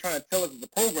is it trying to tell us as a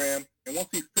program? And once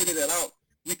we figure that out,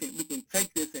 we can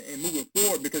take this and move it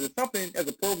forward, because it's something as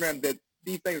a program that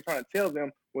these things are trying to tell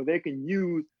them where they can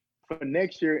use for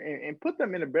next year and put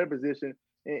them in a better position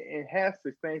and have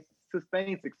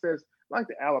sustained success like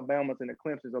the Alabamas and the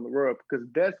Clemsons of the world, because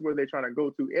that's where they're trying to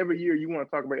go to. Every year you want to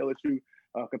talk about LSU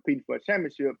competing for a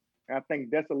championship, and I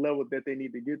think that's a level that they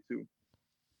need to get to.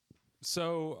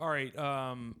 So, all right,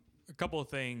 a couple of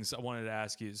things I wanted to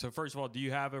ask you. So, first of all, do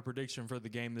you have a prediction for the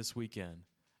game this weekend?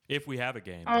 If we have a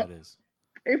game, that is.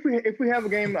 If we have a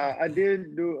game, I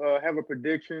did have a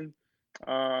prediction.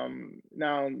 Now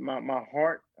my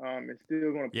heart is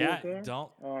still going to pull for him.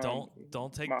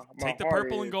 Don't take the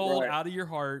purple and gold out of your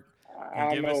heart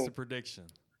and give us the prediction.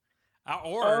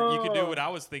 Or you could do what I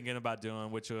was thinking about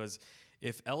doing, which was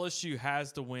if LSU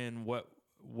has to win, what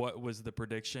was the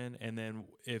prediction, and then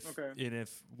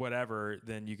if whatever,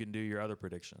 then you can do your other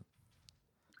prediction.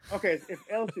 Okay, if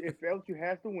LSU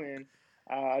has to win,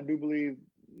 I do believe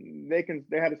they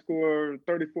have to score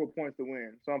 34 points to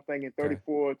win. So I'm thinking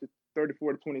 34 to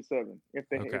 27 if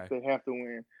they have to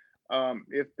win.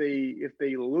 If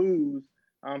they lose,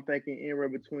 I'm thinking anywhere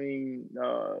between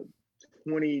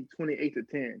 28 to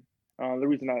 10. The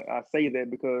reason I say that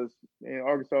because in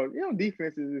Arkansas,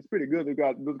 defense is pretty good.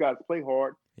 Those guys play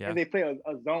hard, and they play a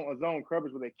zone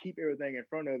coverage where they keep everything in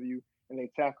front of you and they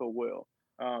tackle well.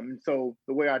 So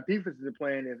the way our defenses are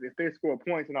playing is if they score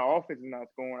points and our offense is not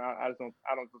scoring, I don't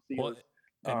see us.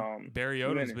 And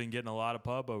Barriota's winning. been getting a lot of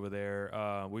pub over there.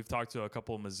 We've talked to a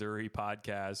couple of Missouri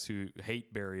podcasts who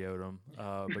hate Barriota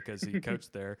because he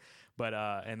coached there, but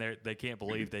and they can't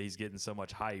believe that he's getting so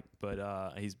much hype.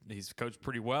 But he's coached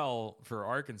pretty well for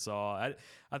Arkansas.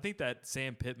 I think that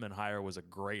Sam Pittman hire was a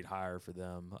great hire for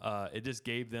them. It just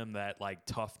gave them that like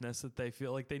toughness that they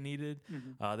feel like they needed.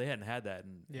 They hadn't had that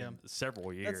in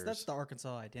several years. That's the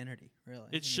Arkansas identity, really.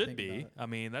 It should be. I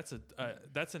mean,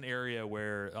 that's an area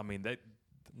where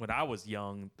when I was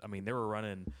young, I mean, they were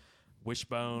running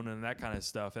wishbone and that kind of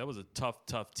stuff. That was a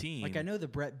tough team. Like I know the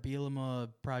Brett Bielema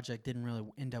project didn't really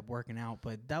end up working out,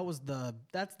 but that's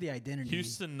the identity.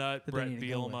 Houston Nutt, Brett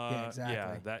Bielema,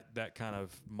 yeah, exactly. that kind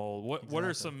of mold. What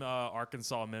are some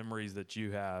Arkansas memories that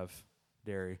you have,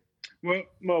 Derry? Well,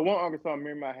 one Arkansas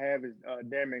memory I have is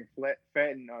Darren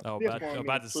McFadden.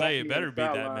 About to say it better be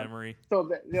that memory.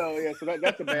 So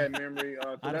that's a bad memory.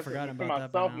 I forgot about my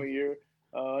that sophomore year.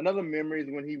 Another memory is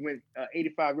when he went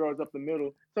 85 yards up the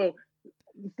middle. So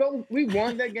we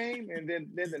won that game, and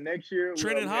then the next year,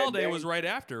 Trenton Holiday was right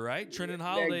after, right? Trenton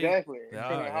Holiday, exactly. Oh,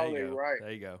 Trenton Holiday, right?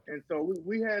 There you go. And so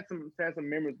we had some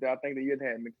memories that I think that you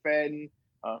had McFadden,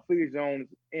 Felix Jones,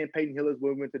 and Peyton Hillis.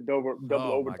 We went to double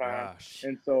overtime.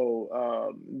 And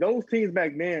so those teams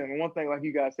back then, one thing like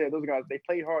you guys said, those guys they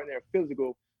played hard and they're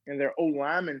physical, and their O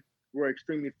linemen were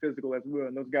extremely physical as well,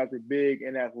 and those guys were big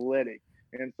and athletic.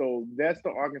 And so that's the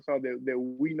Arkansas that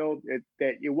we know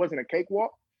that it wasn't a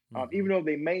cakewalk. Even though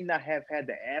they may not have had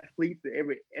the athletes that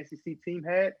every SEC team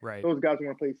had, those guys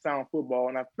want to play sound football,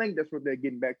 and I think that's what they're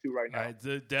getting back to right now.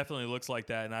 It definitely looks like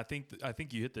that, and I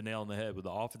think you hit the nail on the head with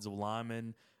the offensive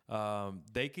linemen.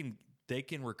 They can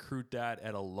recruit that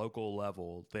at a local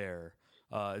level there.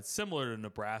 It's similar to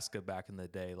Nebraska back in the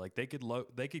day. Like they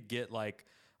could get like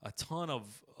a ton of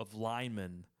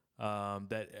linemen.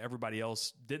 That everybody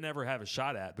else didn't ever have a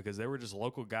shot at because they were just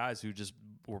local guys who just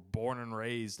were born and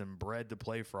raised and bred to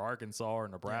play for Arkansas or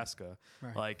Nebraska. Yeah,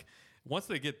 right. Like once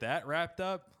they get that wrapped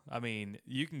up, I mean,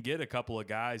 you can get a couple of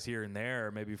guys here and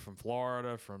there, maybe from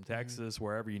Florida, from Texas,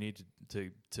 wherever you need to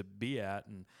be at.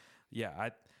 And yeah,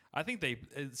 I think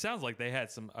it sounds like they had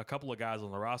a couple of guys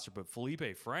on the roster, but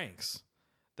Felipe Franks,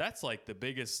 that's like the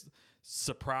biggest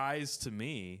surprise to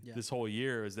me this whole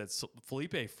year is that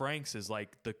Felipe Franks is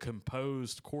like the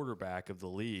composed quarterback of the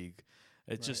league.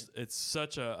 It's it's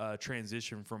such a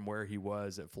transition from where he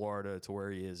was at Florida to where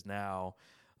he is now.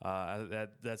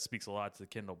 That speaks a lot to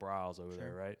Kendall Briles over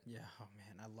there, right? Yeah. Oh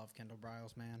man, I love Kendall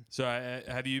Briles, man. So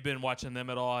have you been watching them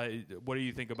at all? What do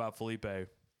you think about Felipe?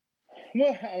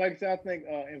 Well, like I said, I think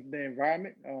the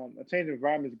environment, a change of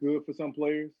environment is good for some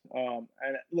players. And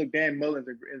look, Dan Mullen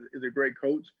is a great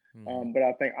coach. But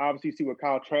I think obviously you see what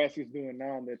Kyle Trask is doing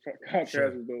now. That Kyle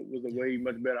Trask was a way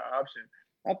much better option.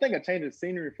 I think a change of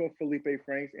scenery for Felipe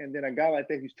Franks, and then a guy like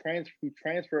that who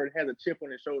transferred has a chip on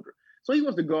his shoulder. So he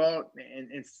wants to go out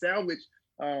and salvage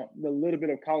the little bit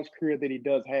of college career that he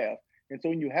does have. And so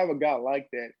when you have a guy like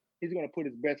that, he's going to put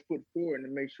his best foot forward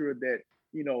and make sure that,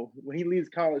 when he leaves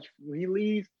college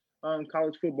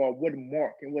football, what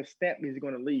mark and what stamp is he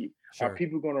going to leave? Sure. Are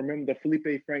people going to remember the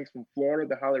Felipe Franks from Florida,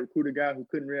 the highly recruited guy who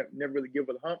never really give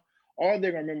a hump? Or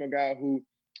they're going to remember a guy who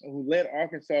led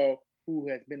Arkansas, who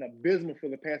has been abysmal for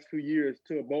the past few years,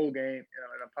 to a bowl game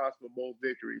and a possible bowl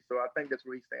victory. So I think that's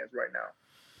where he stands right now.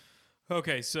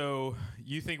 Okay, so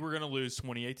you think we're going to lose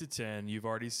 28-10. You've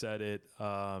already said it,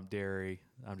 Derry.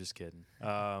 I'm just kidding.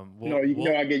 I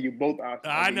gave you both options.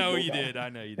 I know you did.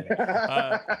 All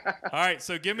right,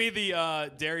 so give me the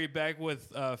Derry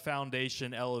Beckwith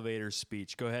Foundation elevator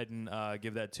speech. Go ahead and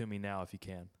give that to me now if you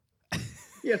can.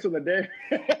 Yeah, so the Derry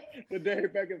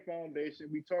Beckwith Foundation,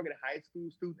 we target high school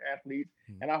student athletes,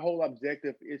 and our whole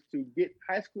objective is to get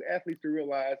high school athletes to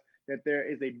realize that there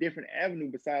is a different avenue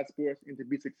besides sports and to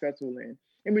be successful in.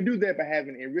 And we do that by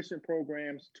having enrichment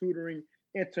programs, tutoring,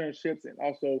 internships, and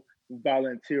also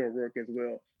volunteer work as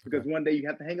well. Because one day you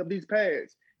have to hang up these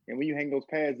pads, and when you hang those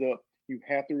pads up, you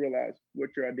have to realize what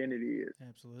your identity is.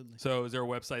 Absolutely. So is there a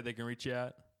website they can reach you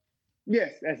at?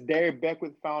 Yes, that's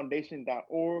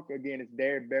DerryBeckwithFoundation.org. Again, it's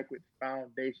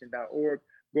DerryBeckwithFoundation.org.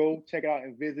 Go check it out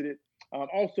and visit it.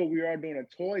 Also, we are doing a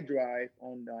toy drive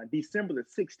on December the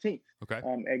 16th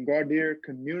at Gardere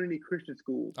Community Christian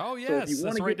School. Oh, yes. So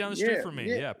that's right down the street from me.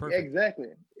 Yeah, perfect. Exactly.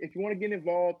 If you want to get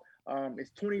involved,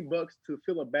 it's $20 to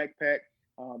fill a backpack.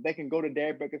 They can go to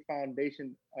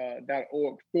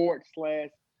DerryBeckwithFoundation.org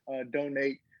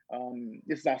 /donate.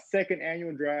 This is our second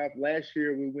annual drive. Last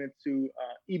year we went to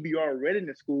EBR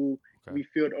Readiness School. Okay. We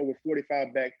filled over 45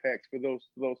 backpacks for those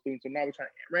students. So now we're trying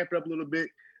to ramp it up a little bit.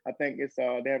 I think it's they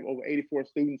have over 84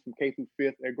 students from K through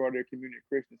 5th at Gardner Community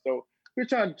Christian. So we're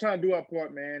trying to do our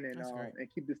part, man, and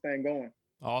keep this thing going.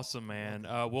 Awesome, man.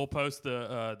 We'll post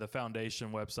the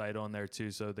foundation website on there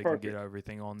too, so they Perfect. can get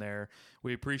everything on there.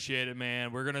 We appreciate it,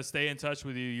 man. We're gonna stay in touch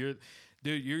with you.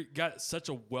 You got such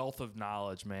a wealth of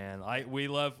knowledge, man. We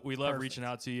love reaching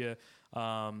out to you.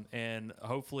 And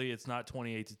hopefully it's not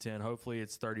 28-10. Hopefully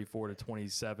it's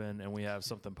 34-27, and we have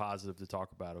something positive to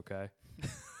talk about. Okay.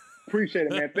 Appreciate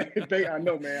it, man. I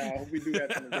know, man. I hope we do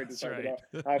have something great to talk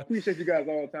about. I appreciate you guys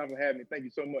all the time for having me. Thank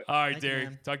you so much. All right, Thank you, Derek.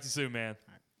 man. Talk to you soon, man.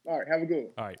 All right, have a good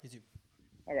one. All right. You too.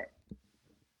 All right.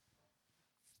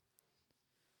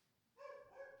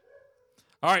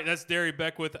 All right, that's Derry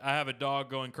Beckwith. I have a dog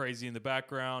going crazy in the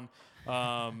background.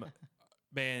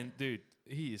 Man, dude,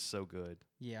 he is so good.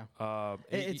 Yeah.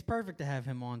 He- It's perfect to have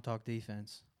him on Talk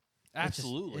Defense. It's just-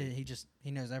 absolutely.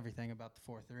 he knows everything about the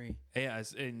 4-3. Yeah,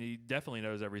 and he definitely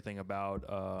knows everything about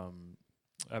Bo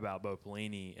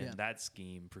Pelini and Yeah. that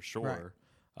scheme for sure.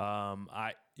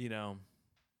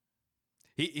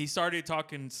 He started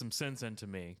talking some sense into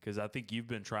me because I think you've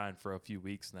been trying for a few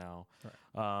weeks now.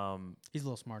 He's a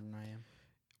little smarter than I am.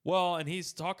 Well, and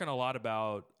he's talking a lot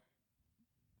about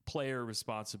player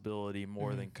responsibility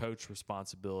more Mhm. than coach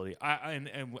responsibility. And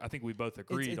I think we both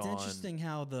agreed It's on. interesting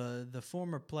how the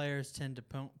former players tend to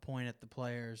point at the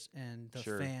players and the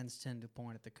Sure. fans tend to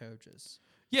point at the coaches.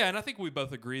 Yeah, and I think we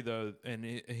both agree though, and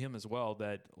him as well,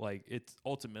 that like it's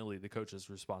ultimately the coach's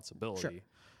responsibility.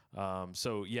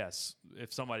 So yes,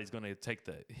 if somebody's going to take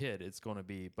the hit, it's going to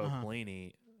be Bo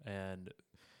Pelini, and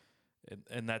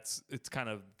that's it's kind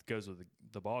of goes with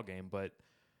the ball game. But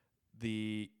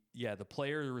the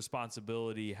player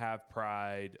responsibility, have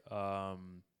pride,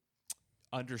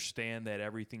 understand that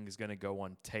everything is going to go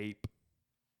on tape,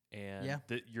 and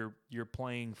that you're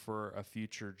playing for a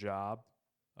future job.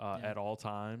 At all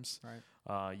times,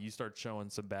 Right. You start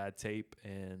showing some bad tape,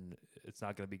 and it's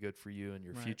not going to be good for you in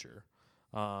your future.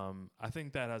 I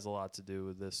think that has a lot to do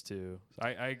with this too.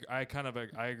 I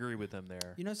agree with him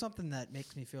there. You know, something that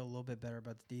makes me feel a little bit better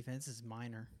about the defense is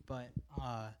minor, but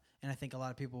and I think a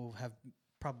lot of people have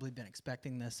probably been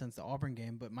expecting this since the Auburn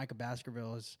game. But Micah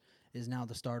Baskerville is now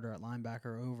the starter at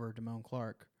linebacker over Damone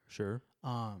Clark. Sure.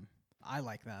 I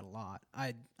like that a lot.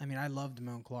 I mean, I love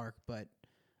Damone Clark, but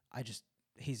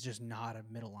he's just not a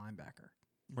middle linebacker.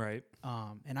 Right.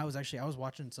 And I was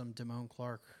watching some Damone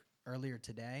Clark earlier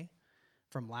today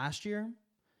from last year,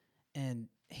 and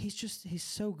he's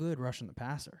so good rushing the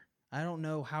passer. I don't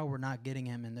know how we're not getting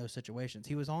him in those situations.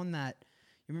 He was on that.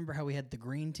 You remember how we had the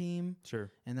green team? Sure.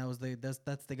 And that's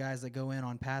the guys that go in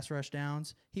on pass rush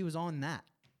downs. He was on that.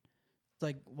 It's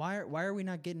like, why are we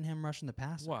not getting him rushing the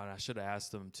passer? Well, and I should have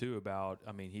asked him too about.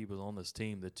 I mean, he was on this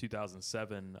team, the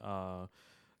 2007.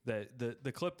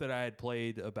 The clip that I had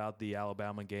played about the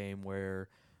Alabama game where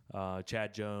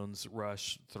Chad Jones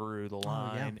rushed through the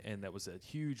line, and that was a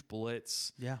huge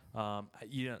blitz. Yeah.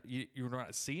 You're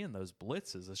not seeing those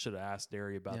blitzes. I should have asked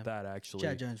Derry about that actually.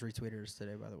 Chad Jones retweeted us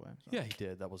today, by the way. So Yeah, he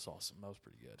did. That was awesome. That was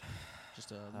pretty good.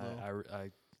 just a little. I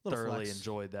little thoroughly flex.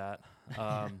 enjoyed that.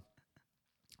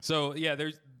 So yeah,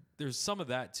 there's some of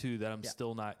that too that I'm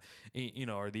still not.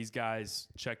 Are these guys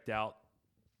checked out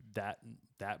that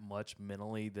much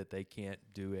mentally that they can't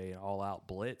do an all-out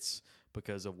blitz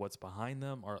because of what's behind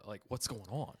them, or like what's going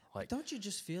on? Like, Don't you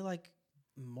just feel like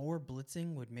more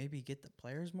blitzing would maybe get the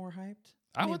players more hyped?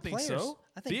 I would think so.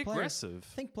 I think Be players, aggressive.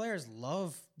 I think players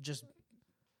love just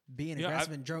being Yeah,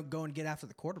 aggressive and go and get after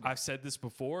the quarterback. I've said this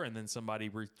before, and then somebody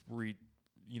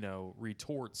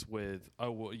retorts with,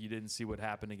 "Oh, well, you didn't see what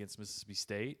happened against Mississippi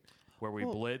State, where we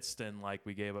blitzed and like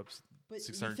we gave up But you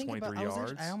think 623 about-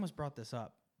 yards." I almost brought this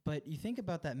up, but you think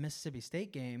about that Mississippi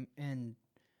State game, and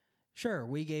sure,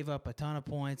 we gave up a ton of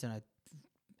points and a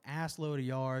ass load of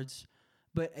yards,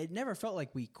 but it never felt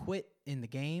like we quit in the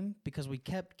game because we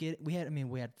kept we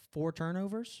had 4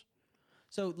 turnovers.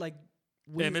 So like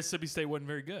And Mississippi State wasn't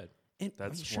very good.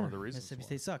 That's one of the reasons Mississippi why.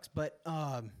 State sucks, but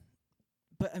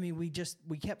I mean, we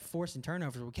kept forcing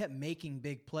turnovers. We kept making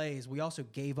big plays. We also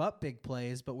gave up big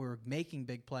plays, but we were making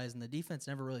big plays, and the defense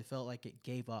never really felt like it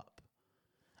gave up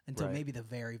until Right. maybe the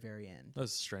very, very end.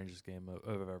 That's the strangest game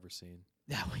I've ever seen.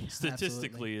 Yeah,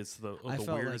 Statistically, it's the I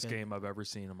felt weirdest like game I've ever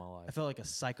seen in my life. I felt like a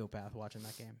psychopath watching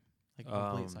that game, like a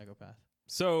complete psychopath.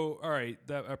 So, all right,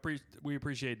 we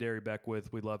appreciate Derry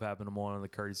Beckwith. We love having him on the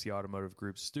Courtesy Automotive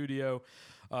Group studio.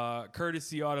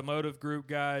 Courtesy Automotive Group,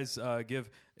 guys,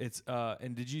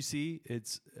 and did you see?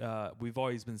 It's we've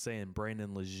always been saying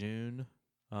Brandon Lejeune.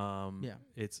 Yeah.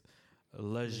 It's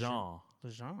Lejean.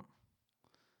 Lejean.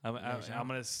 I'm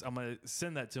gonna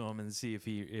send that to him and see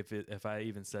if I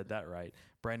even said that right.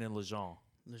 Brandon Lejean.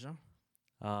 Lejean.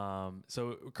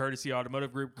 So Courtesy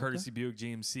Automotive Group, Courtesy Buick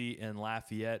GMC in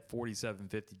Lafayette,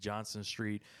 4750 Johnson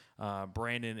Street.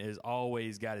 Brandon has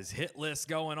always got his hit list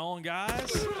going on,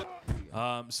 guys.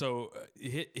 So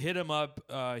hit him up.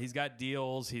 He's got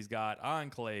deals. He's got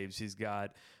Enclaves. He's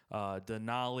got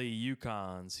Denali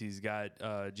Yukons. He's got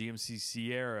GMC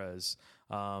Sierras.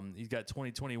 He's got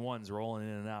 2021s rolling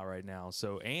in and out right now.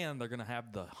 So, and they're going to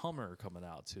have the Hummer coming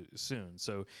out soon.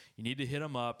 So you need to hit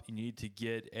him up. You need to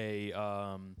get a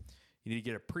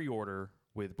pre-order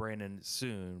with Brandon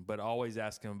soon, but always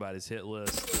ask him about his hit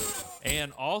list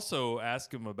and also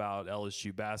ask him about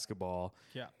LSU basketball.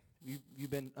 Yeah. You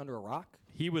been under a rock?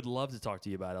 He would love to talk to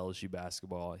you about LSU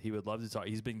basketball. He would love to talk.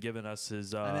 He's been giving us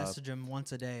his. I message him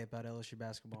once a day about LSU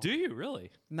basketball. Do you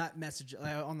really? Not message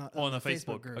on the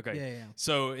Facebook group. Okay. Yeah.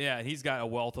 So yeah, he's got a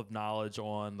wealth of knowledge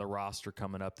on the roster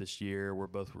coming up this year. We're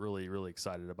both really, really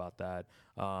excited about that.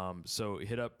 So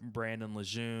hit up Brandon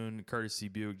Lejeune, Courtesy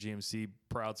Buick GMC,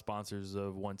 proud sponsors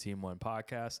of One Team One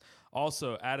Podcast.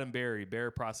 Also, Adam Berry,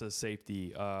 Bear Process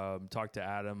Safety. Talked to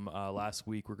Adam last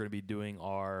week. We're going to be doing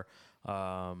our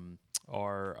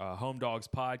Home Dogs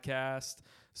podcast.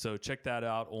 So check that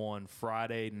out on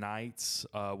Friday nights.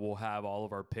 We'll have all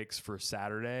of our picks for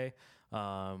Saturday.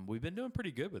 We've been doing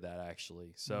pretty good with that,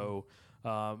 actually. So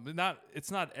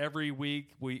it's not every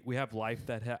week. We have life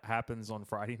that happens on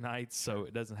Friday nights, so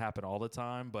it doesn't happen all the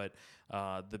time. But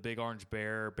the Big Orange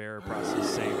Bear Process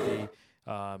Safety,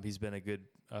 he's been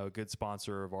a good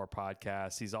sponsor of our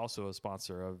podcast. He's also a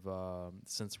sponsor of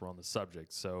since we're on the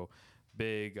subject. So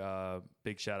big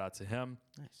shout out to him.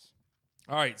 Nice.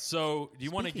 All right, so do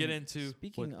you want to get into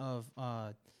speaking of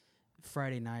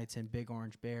Friday nights and Big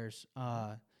Orange Bears?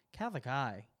 Catholic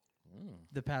High,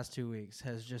 the past 2 weeks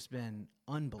has just been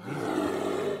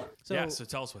unbelievable. So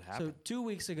tell us what happened. So 2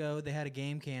 weeks ago they had a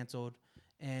game canceled,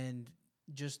 and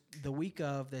just the week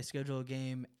of they scheduled a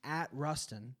game at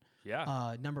Ruston.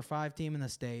 Yeah. Number 5 team in the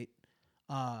state.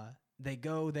 They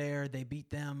go there, they beat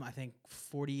them, I think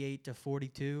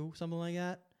 48-42, something like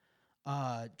that.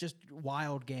 Just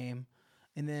wild game.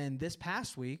 And then this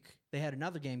past week, they had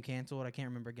another game canceled. I can't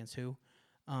remember against who.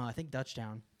 I think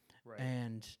Dutchtown. Right.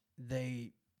 And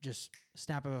they just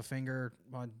snap of a finger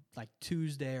on like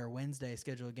Tuesday or Wednesday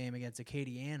schedule a game against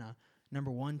Acadiana,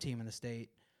 number 1 team in the state.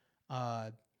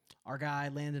 Our guy,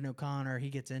 Landon O'Connor,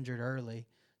 he gets injured early.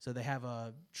 So they have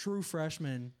a true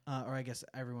freshman, or I guess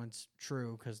everyone's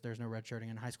true because there's no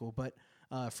redshirting in high school, but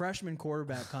freshman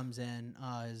quarterback comes in,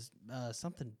 is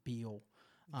something Beal.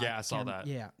 Yeah, I saw that.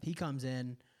 Yeah, he comes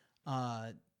in.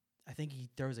 I think he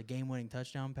throws a game-winning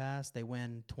touchdown pass. They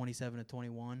win 27-21.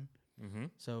 Mm-hmm.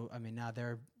 So, I mean, now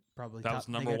they're probably that top. was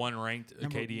number 1 ranked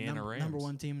Acadiana Rams. Number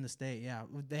 1 team in the state, yeah.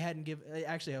 They hadn't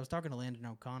actually, I was talking to Landon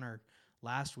O'Connor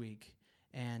last week,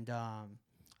 and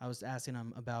I was asking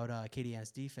him about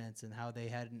Acadiana's defense and how they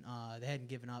hadn't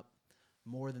given up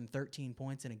more than 13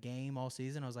 points in a game all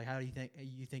season. I was like, how do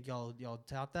you think y'all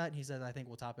top that? And he said, I think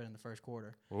we'll top it in the first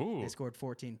quarter. Ooh. They scored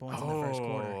 14 points in the first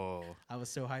quarter. I was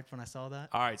so hyped when I saw that.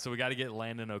 All right, so we got to get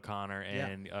Landon O'Connor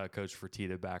and Coach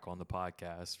Fertitta back on the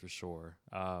podcast for sure.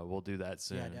 We'll do that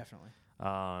soon. Yeah, definitely.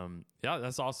 Yeah,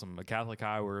 that's awesome. A Catholic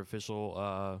High, we're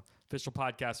official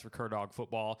podcast for Cur Dog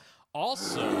football.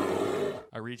 Also,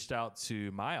 I reached out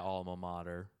to my alma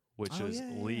mater, which is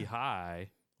Lehigh.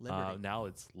 Now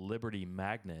it's Liberty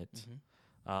Magnet.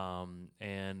 Mm-hmm.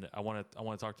 And I want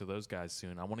to talk to those guys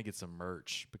soon. I want to get some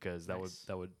merch because that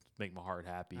would make my heart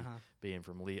happy being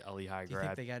from a Lehigh grad. Do you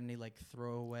think they got any like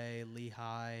throwaway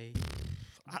Lehigh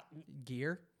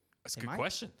gear? That's a good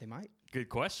question. They might. Good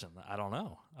question. I don't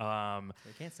know.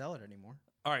 They can't sell it anymore.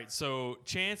 All right, so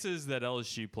chances that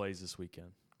LSU plays this weekend.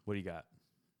 What do you got?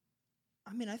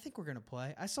 I mean, I think we're gonna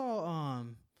play. I saw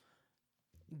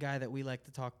guy that we like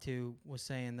to talk to was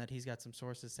saying that he's got some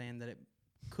sources saying that it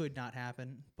could not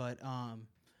happen, but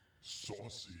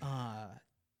Saucy.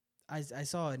 I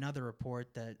saw another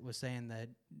report that was saying that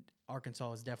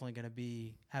Arkansas is definitely going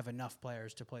to have enough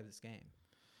players to play this game.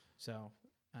 So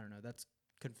I don't know. That's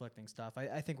conflicting stuff.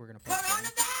 I think we're going to play.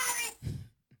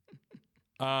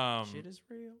 Shit is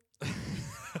real.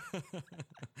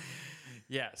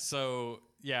 Yeah. So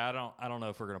yeah, I don't know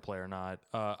if we're going to play or not.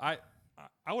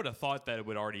 I would have thought that it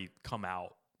would already come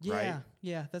out. Yeah, right?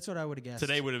 Yeah, that's what I would have guessed.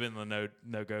 Today would have been the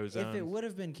no-go zone. If it would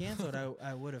have been canceled,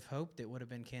 I would have hoped it would have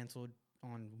been canceled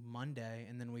on Monday,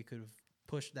 and then we could have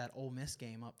pushed that Ole Miss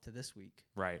game up to this week.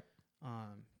 Right.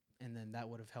 and then that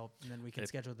would have helped. And then we can If-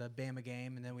 schedule the Bama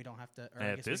game, and then we don't have to. Or I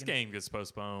And if guess we this can- game gets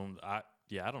postponed, I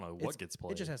don't know what it's- gets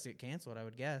played. It just has to get canceled, I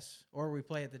would guess, or we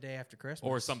play it the day after Christmas,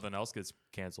 or something else gets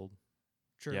canceled.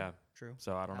 True. Yeah. True.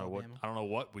 So I don't Alabama. know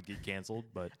what would get canceled,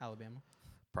 but Alabama.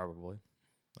 probably.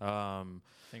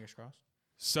 Fingers crossed.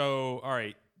 So all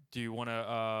right, do you want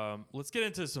to let's get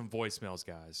into some voicemails,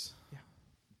 guys? Yeah.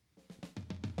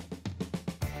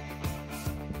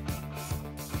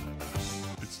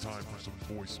 It's time for some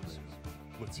voicemail.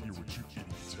 Let's hear what you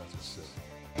idiots have to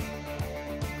say.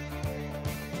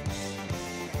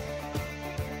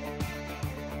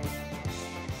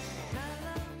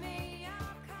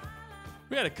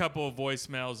 We had a couple of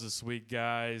voicemails this week,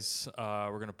 guys.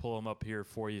 We're gonna pull them up here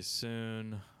for you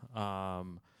soon.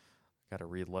 Got to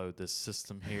reload this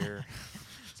system here.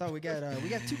 So we got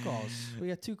 2 calls. We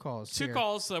got 2 calls. Two here.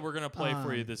 calls that we're gonna play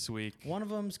for you this week. One of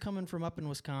them's coming from up in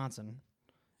Wisconsin,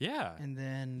 Yeah. and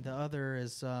then the other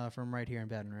is from right here in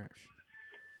Baton Rouge.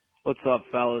 What's up,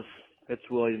 fellas? It's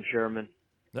William Sherman,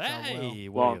 Hey,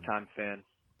 William. longtime fan,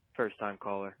 first time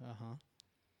caller.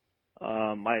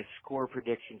 My score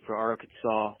prediction for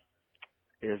Arkansas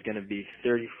is going to be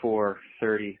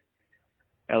 34-30.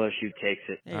 LSU takes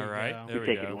it. There you All right. go. There We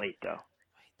we take go. it late, though.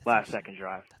 That's Last actually- second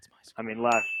drive. That's my score.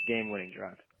 Last game-winning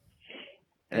drive.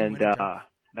 And Game-winning drive.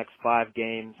 next 5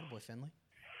 games, Oh boy, Finley.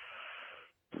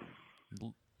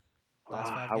 L- Last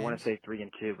 5 I want games? to say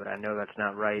 3-2, but I know that's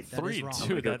not right. That is 3 and wrong. I'm 2.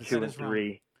 gonna go That is 2 that and is wrong.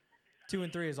 3, 2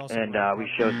 and 3 is also. and wrong, we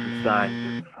probably. showed some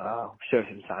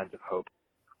signs of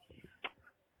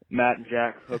Matt and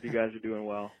Jack, hope you guys are doing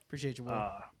well. Appreciate you,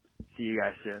 Will. See you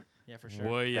guys soon. Yeah, for sure.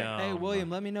 William. Hey, William,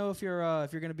 let me know if you're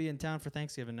going to be in town for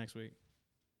Thanksgiving next week.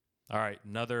 All right,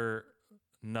 another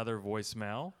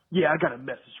voicemail. Yeah, I got a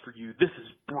message for you. This is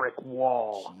Brick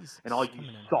Wall Jesus, and all you coming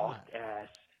in soft hot. ass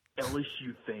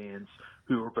LSU fans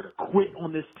who are going to quit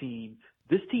on this team.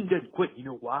 This team doesn't quit. You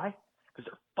know why? Because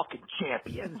they're fucking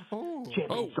champions. Oh.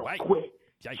 Champions don't right. quit.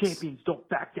 Yikes. Champions don't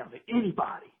back down to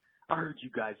anybody. I heard you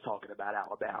guys talking about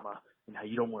Alabama and how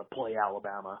you don't want to play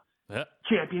Alabama. Yeah.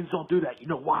 Champions don't do that. You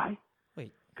know why?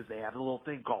 Wait, Because they have a little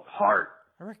thing called heart,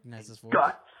 I recognize this voice.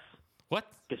 guts. What?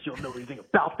 Guess you don't know anything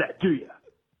about that, do you?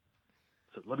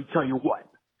 So let me tell you what.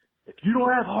 If you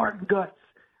don't have heart and guts,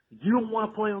 you don't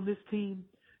want to play on this team,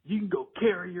 you can go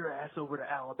carry your ass over to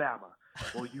Alabama.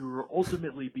 Well, you will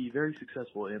ultimately be very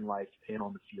successful in life and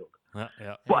on the field. Yeah.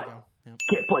 There But you go. Yep.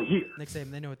 can't play here. Nick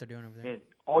Saban, they know what they're doing over there. And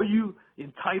all you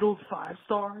entitled 5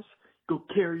 stars, go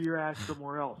carry your ass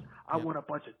somewhere else. I want a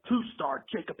bunch of 2-star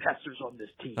Jacob Hesters on this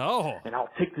team. Oh. And I'll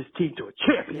take this team to a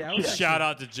championship. Yeah, I was Shout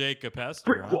out to Jacob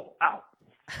Hester. Brick huh? wall out.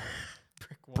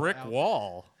 Brick out.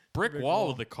 wall. Brick Brick wall wall.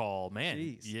 with the call. Man,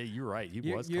 Jeez. yeah, you're right. He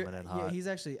You're- was you're- coming in Yeah, hot. he's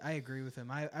actually. I agree with him.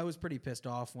 I was pretty pissed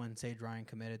off when Sage Ryan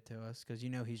committed to us because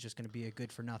he's just going to be a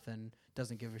good for nothing,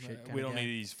 doesn't give a shit. We don't guy. need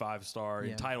these 5-star,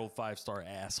 Yeah. entitled 5-star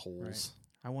assholes.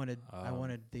 I wanted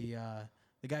the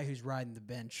guy who's riding the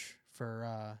bench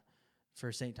for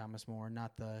St. Thomas More,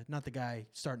 not the guy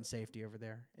starting safety over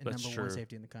there, That's number 1 true.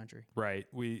 safety in the country. Right.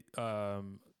 We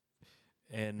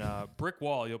and Brick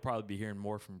Wall, you'll probably be hearing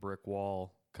more from Brick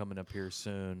Wall coming up here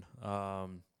soon.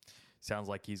 Sounds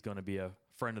like he's going to be a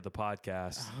friend of the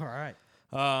podcast. All right.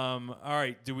 All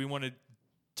right. Do we want to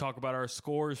talk about our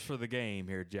scores for the game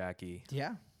here, Jackie?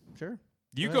 Yeah, sure.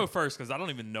 You Go go ahead. first because I don't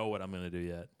even know what I'm going to do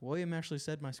yet. William actually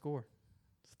said my score.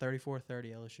 It's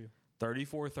 34-30 LSU.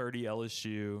 34-30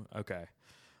 LSU. Okay.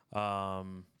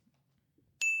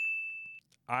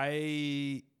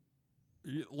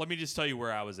 Let me just tell you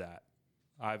where I was at.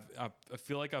 I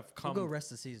feel like I've come. We'll go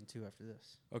rest of season 2 after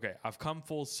this. Okay, I've come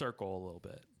full circle a little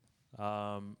bit.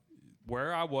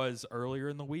 Where I was earlier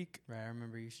in the week, Right, I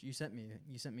remember you sent me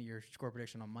your score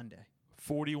prediction on Monday.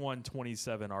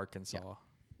 41-27 Arkansas.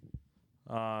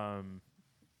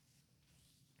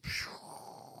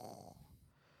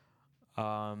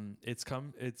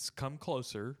 It's come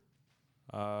closer,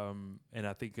 and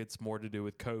I think it's more to do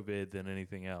with COVID than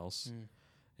anything else,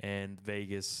 and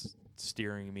Vegas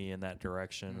steering me in that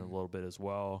direction a little bit as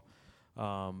well.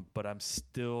 But I'm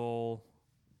still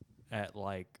at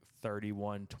like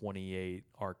 31-28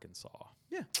 Arkansas.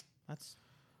 Yeah, that's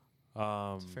Um,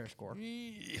 a fair score.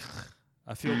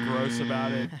 I feel gross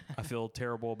about it. I feel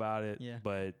terrible about it. Yeah.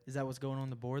 But Is that what's going on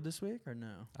the board this week or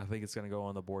no? I think it's going to go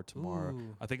on the board tomorrow.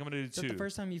 Ooh. I think I'm going to Is do that 2. the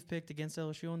first time you've picked against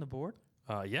LSU on the board?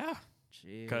 Yeah,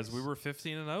 because we Jeez. were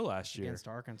 15-0 last year. Against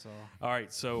Arkansas. All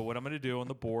right, so what I'm going to do on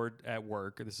the board at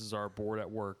work, this is our board at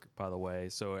work, by the way,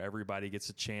 so everybody gets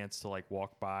a chance to like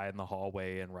walk by in the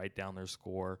hallway and write down their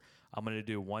score. I'm going to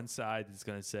do one side that's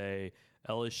going to say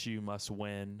LSU must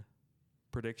win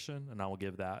prediction, and I will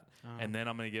give that. And then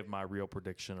I'm going to give my real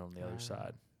prediction on the other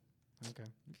side.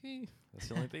 Okay. That's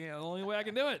the only way I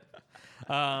can do it.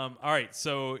 All right,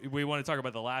 so we want to talk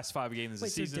about the last 5 games of the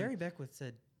Wait, so season. Derry Beckwith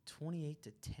said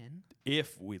 28-10.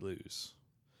 If we lose,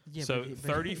 Yeah, so but he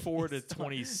 34 to The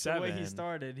 27. way he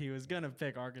started, he was gonna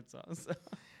pick Arkansas. So.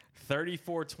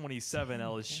 34-27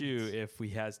 LSU points. if we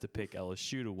has to pick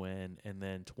LSU to win, and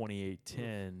then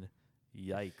 28-10.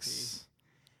 Yikes.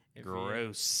 If he-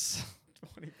 Gross.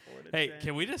 24 to Hey, 10.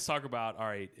 can we just talk about, all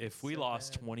right, if we So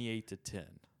lost bad. 28-10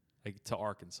 to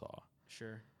Arkansas,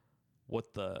 Sure.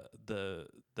 what the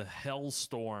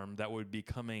hellstorm that would be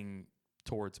coming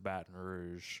towards Baton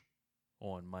Rouge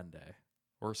on Monday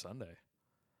or Sunday.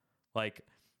 Like,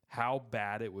 how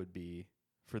bad it would be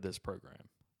for this program.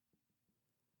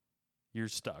 You're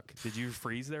stuck. Did you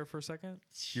freeze there for a second?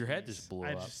 Your head just blew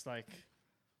I up. just like,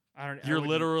 I don't. You're I wouldn't-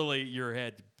 literally, your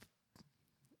head.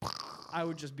 I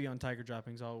would just be on Tiger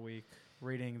Droppings all week,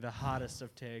 reading the hottest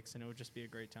of takes, and it would just be a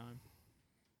great time.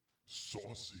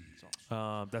 Saucy.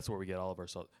 That's where we get all of our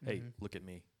salt. Hey, Mhm. look at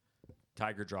me.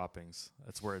 Tiger Droppings.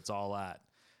 That's where it's all at.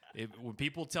 When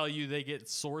people tell you they get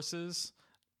sources,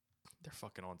 they're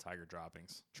fucking on Tiger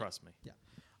Droppings. Trust me. Yeah.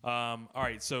 All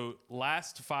right. So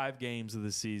last 5 games of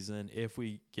the season, if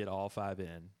we get all 5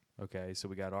 in, okay. So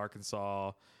we got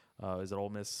Arkansas. Is it Ole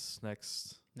Miss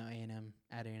next? No, A&M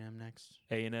at A&M next.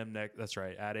 A&M next. That's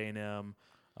right. At A&M.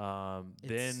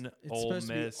 Then It's Ole supposed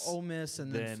Miss. to be Ole Miss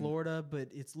and then then- Florida, but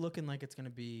it's looking like it's going to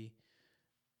be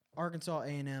Arkansas,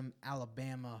 A&M,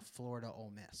 Alabama, Florida, Ole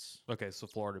Miss. Okay, so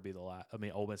Florida be the last. I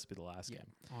mean, Ole Miss be the last Yeah,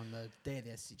 game. on the day of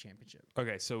the SEC championship.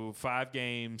 Okay, so 5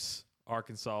 games: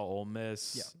 Arkansas, Ole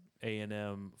Miss,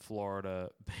 A&M,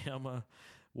 Florida, Bama.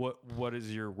 What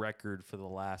is your record for the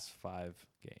last 5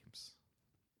 games?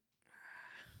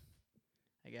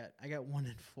 I got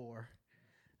 1-4.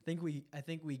 I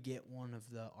think we get one of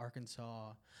the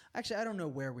Arkansas. Actually, I don't know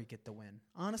where we get the win.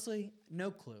 Honestly,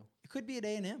 no clue. It could be at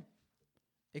A&M.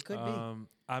 It could be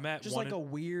I'm at just one. like a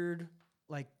weird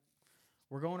like.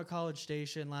 We're going to College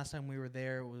Station. Last time we were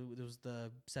there, it was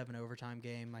the 7 overtime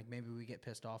game. Like maybe we get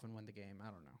pissed off and win the game. I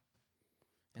don't know.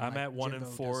 And, I'm like, at 1-4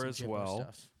 Jimbo does as some Jimbo well.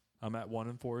 stuff. I'm at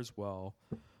 1-4 as well,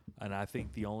 and I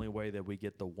think the only way that we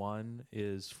get the 1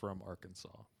 is from Arkansas.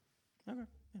 Okay.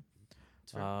 Yeah.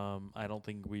 That's fair. I don't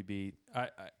think we beat.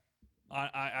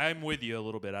 I'm with you a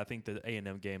little bit. I think the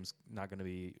A&M game's not going to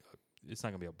be. It's not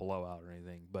going to be a blowout or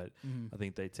anything, but Mhm. I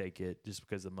think they take it just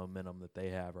because of the momentum that they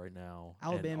have right now.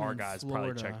 Alabama and our and guys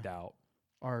Florida probably checked out.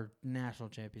 Are national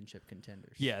championship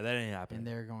contenders. Yeah, that ain't And happening.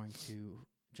 they're going to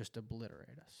just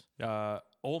obliterate us.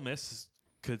 Ole Miss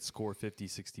could score 50,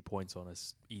 60 points on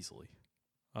us easily.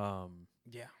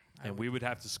 Yeah. And we would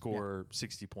have to score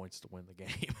 60 points to win the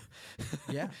game.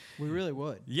 Yeah, we really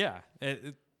would. Yeah.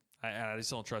 I just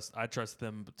don't trust. I trust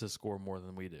them to score more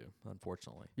than we do,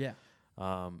 unfortunately. Yeah.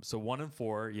 So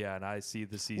 1-4, yeah, and I see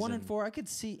the season 1-4. I could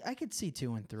see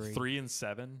 2 and 3.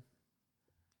 3-7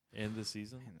 in the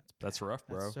season. Man, That's rough,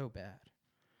 bro. That's so bad.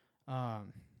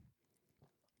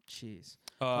 Jeez.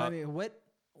 Uh, I mean, what?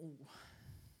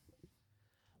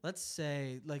 Let's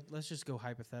say, let's just go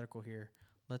hypothetical here.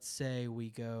 Let's say we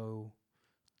go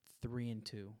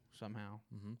 3-2 somehow.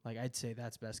 Mhm. Like I'd say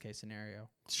that's best case scenario.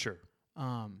 Sure.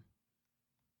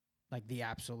 Like the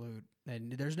absolute,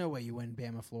 and there's no way you win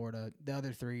Bama, Florida. The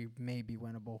other 3 may be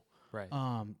winnable. Right.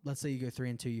 Let's say you go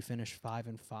 3-2, you finish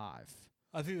 5-5.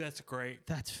 I think that's great.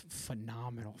 That's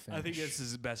phenomenal finish. I think this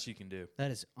is the best you can do.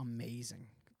 That is amazing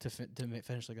to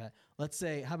finish like that. Let's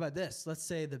say, how about this? Let's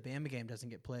say the Bama game doesn't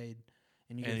get played,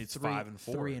 and you And go it's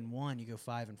 5-4. 3-1. You go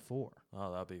 5-4.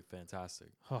 Oh, that'd be fantastic.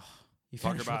 Oh, you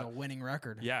Talk finish about- with a winning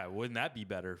record. Yeah, wouldn't that be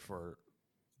better for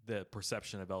the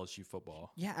perception of LSU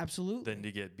football Yeah, absolutely. than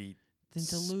to get beat Than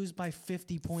to lose by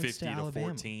 50 points 50 to Alabama.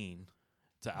 14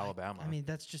 to Alabama? I mean,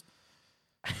 that's just.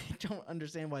 I don't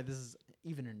understand why this is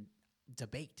even a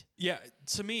debate. Yeah,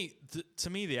 to me,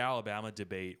 the Alabama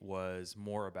debate was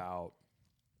more about.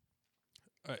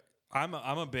 I'm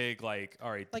a big like. All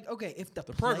right, Like, okay, if the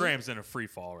program's in a free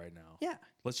fall right now. Yeah.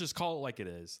 Let's just call it like it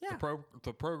is. Yeah.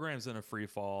 The program's in a free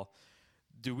fall.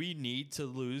 Do we need to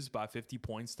lose by 50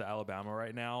 points to Alabama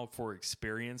right now for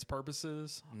experience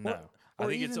purposes? No. I or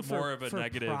think it's even more of a for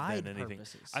negative pride than anything.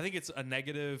 purposes. I think it's a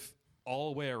negative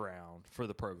all the way around for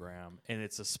the program, and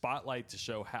it's a spotlight to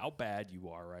show how bad you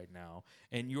are right now.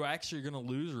 And you're actually going to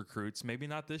lose recruits, maybe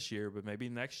not this year, but maybe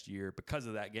next year because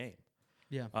of that game.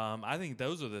 Yeah. I think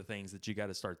those are the things that you got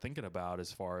to start thinking about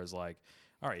as far as like,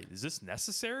 all right, is this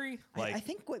necessary? Like, I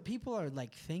think what people are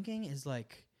like thinking is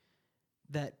like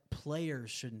that players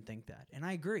shouldn't think that. And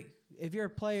I agree. If you're a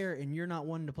player and you're not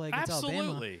wanting to play against Alabama,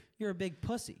 Absolutely. you're a big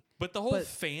pussy. But the whole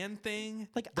fan thing,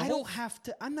 Like, the I whole don't have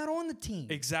to. I'm not on the team.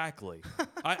 Exactly.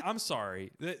 I'm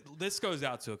sorry. This goes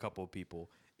out to a couple of people.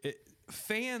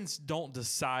 Fans don't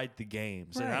decide the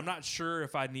games. And Right. I'm not sure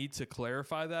if I need to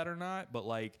clarify that or not, but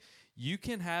like you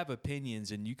can have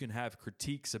opinions and you can have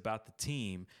critiques about the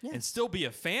team and still be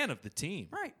a fan of the team.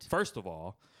 Right. First of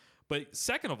all. But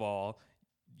second of all,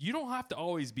 you don't have to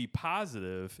always be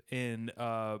positive in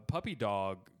puppy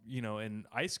dog, and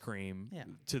ice cream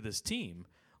to this team.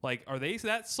 Like, are they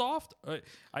that soft?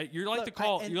 You like to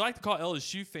call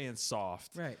LSU fans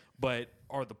soft, Right. But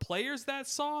are the players that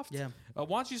soft? Yeah. Why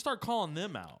don't you start calling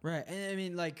them out? Right. And I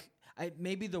mean, like,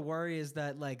 maybe the worry is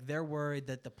that, like, they're worried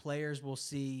that the players will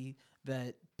see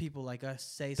that people like us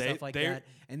say stuff like that,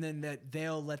 and then that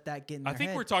they'll let that get in their I think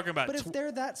head. we're talking about. But if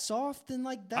they're that soft, then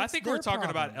like that's I think their we're talking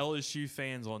problem. about LSU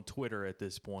fans on Twitter at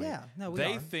this point. Yeah, no, we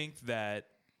they are. think that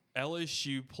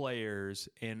LSU players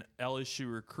and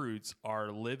LSU recruits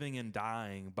are living and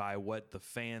dying by what the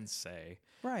fans say.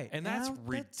 Right. And that's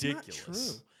ridiculous. That's not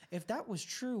true. If that was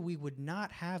true, we would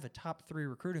not have a top 3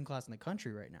 recruiting class in the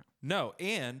country right now. No,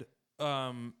 and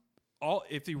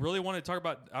if you really want to talk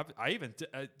about, I even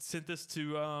sent this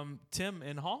to Tim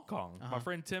in Hong Kong, my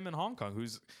friend Tim in Hong Kong,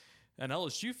 who's an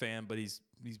LSU fan, but he's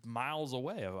miles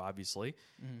away, obviously.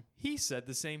 Mm-hmm. He said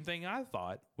the same thing I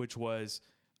thought, which was,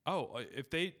 if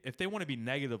they want to be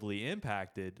negatively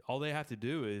impacted, all they have to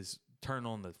do is turn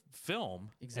on the film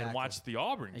and watch the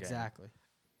Auburn game. Exactly.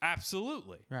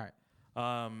 Absolutely. Right.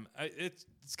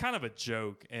 It's kind of a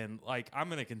joke, and like I'm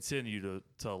going to continue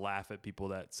to laugh at people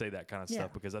that say that kind of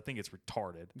stuff because I think it's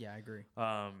retarded. Yeah, I agree.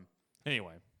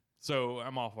 Anyway, so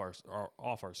I'm off our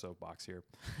soapbox here.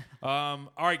 All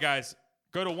right, guys,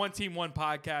 go to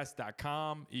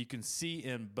oneteam1podcast.com. You can see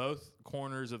in both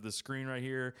corners of the screen right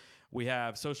here, we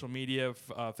have social media,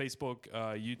 Facebook,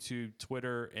 YouTube,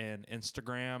 Twitter, and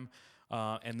Instagram.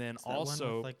 And then It's that also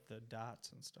one with, like, the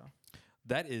dots and stuff.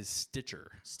 That is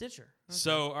Stitcher. Stitcher. Okay.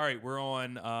 So, all right, we're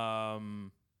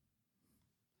on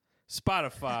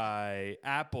Spotify,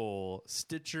 Apple,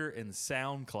 Stitcher, and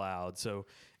SoundCloud. So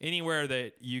anywhere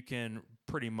that you can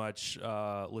pretty much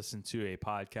listen to a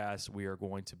podcast, we are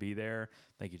going to be there.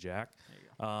 Thank you, Jack. There you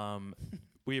go.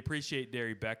 We appreciate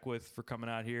Derry Beckwith for coming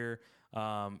out here.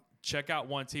 Check out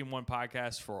One Team One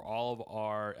Podcast for all of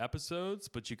our episodes,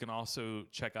 but you can also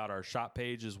check out our shop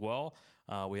page as well.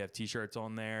 We have T-shirts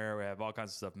on there. We have all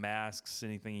kinds of stuff, masks,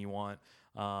 anything you want,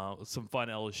 some fun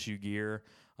LSU gear.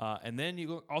 And then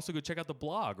you also go check out the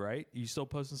blog, right? You still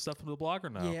posting stuff on the blog or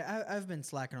no? Yeah, I've been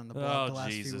slacking on the blog the last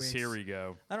few Jesus, weeks. here we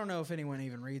go. I don't know if anyone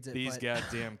even reads it. These but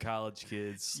goddamn college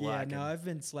kids slacking. Yeah, no, I've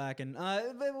been slacking.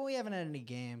 But we haven't had any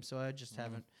games, so I just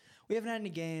haven't. We haven't had any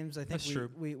games. I think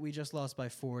we just lost by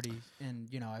 40, and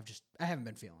I haven't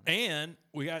been feeling it. And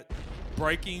we got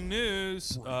breaking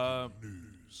news.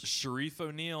 Sharif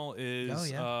O'Neal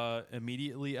is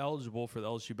immediately eligible for the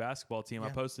LSU basketball team. Yeah.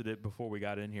 I posted it before we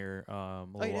got in here a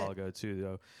little while ago too,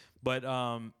 though. But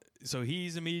so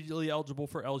he's immediately eligible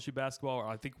for LSU basketball.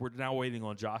 I think we're now waiting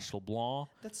on Josh LeBlanc.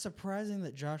 That's surprising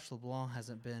that Josh LeBlanc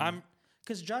hasn't been.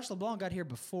 Because Josh LeBlanc got here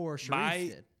before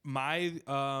Sharif did.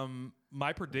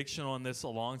 My prediction on this a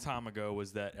long time ago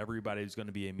was that everybody was going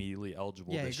to be immediately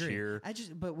eligible this year.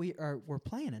 But we're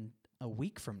playing in a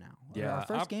week from now. Yeah, our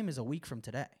first game is a week from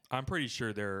today. I'm pretty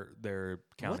sure they're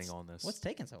counting on this. What's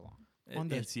taking so long? On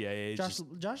the NCAA.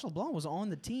 Josh LeBlanc was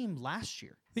on the team last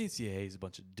year. The NCAA is a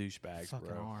bunch of douchebags, Fucking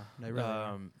bro. are. They really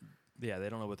are. Yeah, they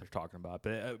don't know what they're talking about.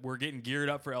 But we're getting geared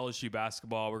up for LSU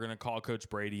basketball. We're going to call Coach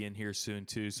Brady in here soon,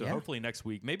 too. So hopefully next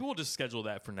week. Maybe we'll just schedule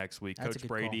that for next week. That's Coach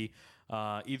Brady,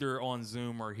 either on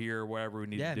Zoom or here, wherever we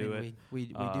need to do it. We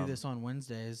do this on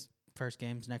Wednesdays. First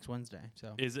game's next Wednesday.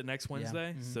 So is it next Wednesday?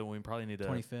 Yeah. Mm-hmm. So we probably need to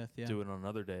 25th, do it on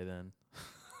another day then.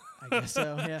 I guess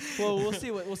so. Yeah. Well,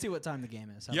 we'll see what time the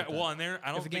game is. How about Well, that? and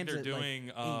I don't think they're at, doing.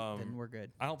 like 8, then we're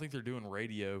good. I don't think they're doing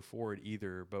radio for it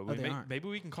either. But maybe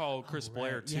we can call Chris right.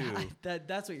 Blair too. Yeah,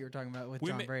 that's what you were talking about with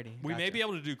John Brady. We may be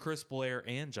able to do Chris Blair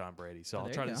and John Brady. So I'll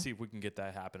try to see if we can get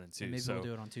that happening too. And maybe we'll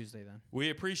do it on Tuesday then. We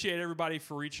appreciate everybody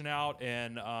for reaching out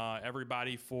and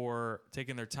everybody for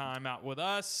taking their time out with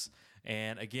us.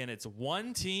 And again, it's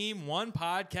One Team, One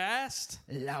Podcast.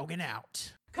 Logging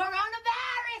out.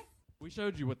 Coronavirus! We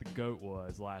showed you what the GOAT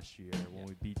was last year when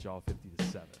we beat y'all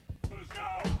 50-7. Let's go!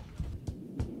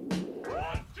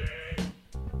 One team!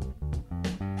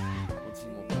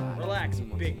 Relax,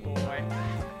 big boy. Team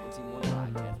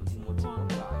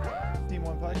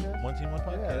One Podcast? One Team One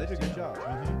Podcast. Yeah, they did a good job.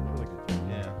 Really good job.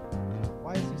 Yeah.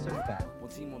 Why is he so fat? One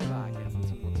Team One Podcast.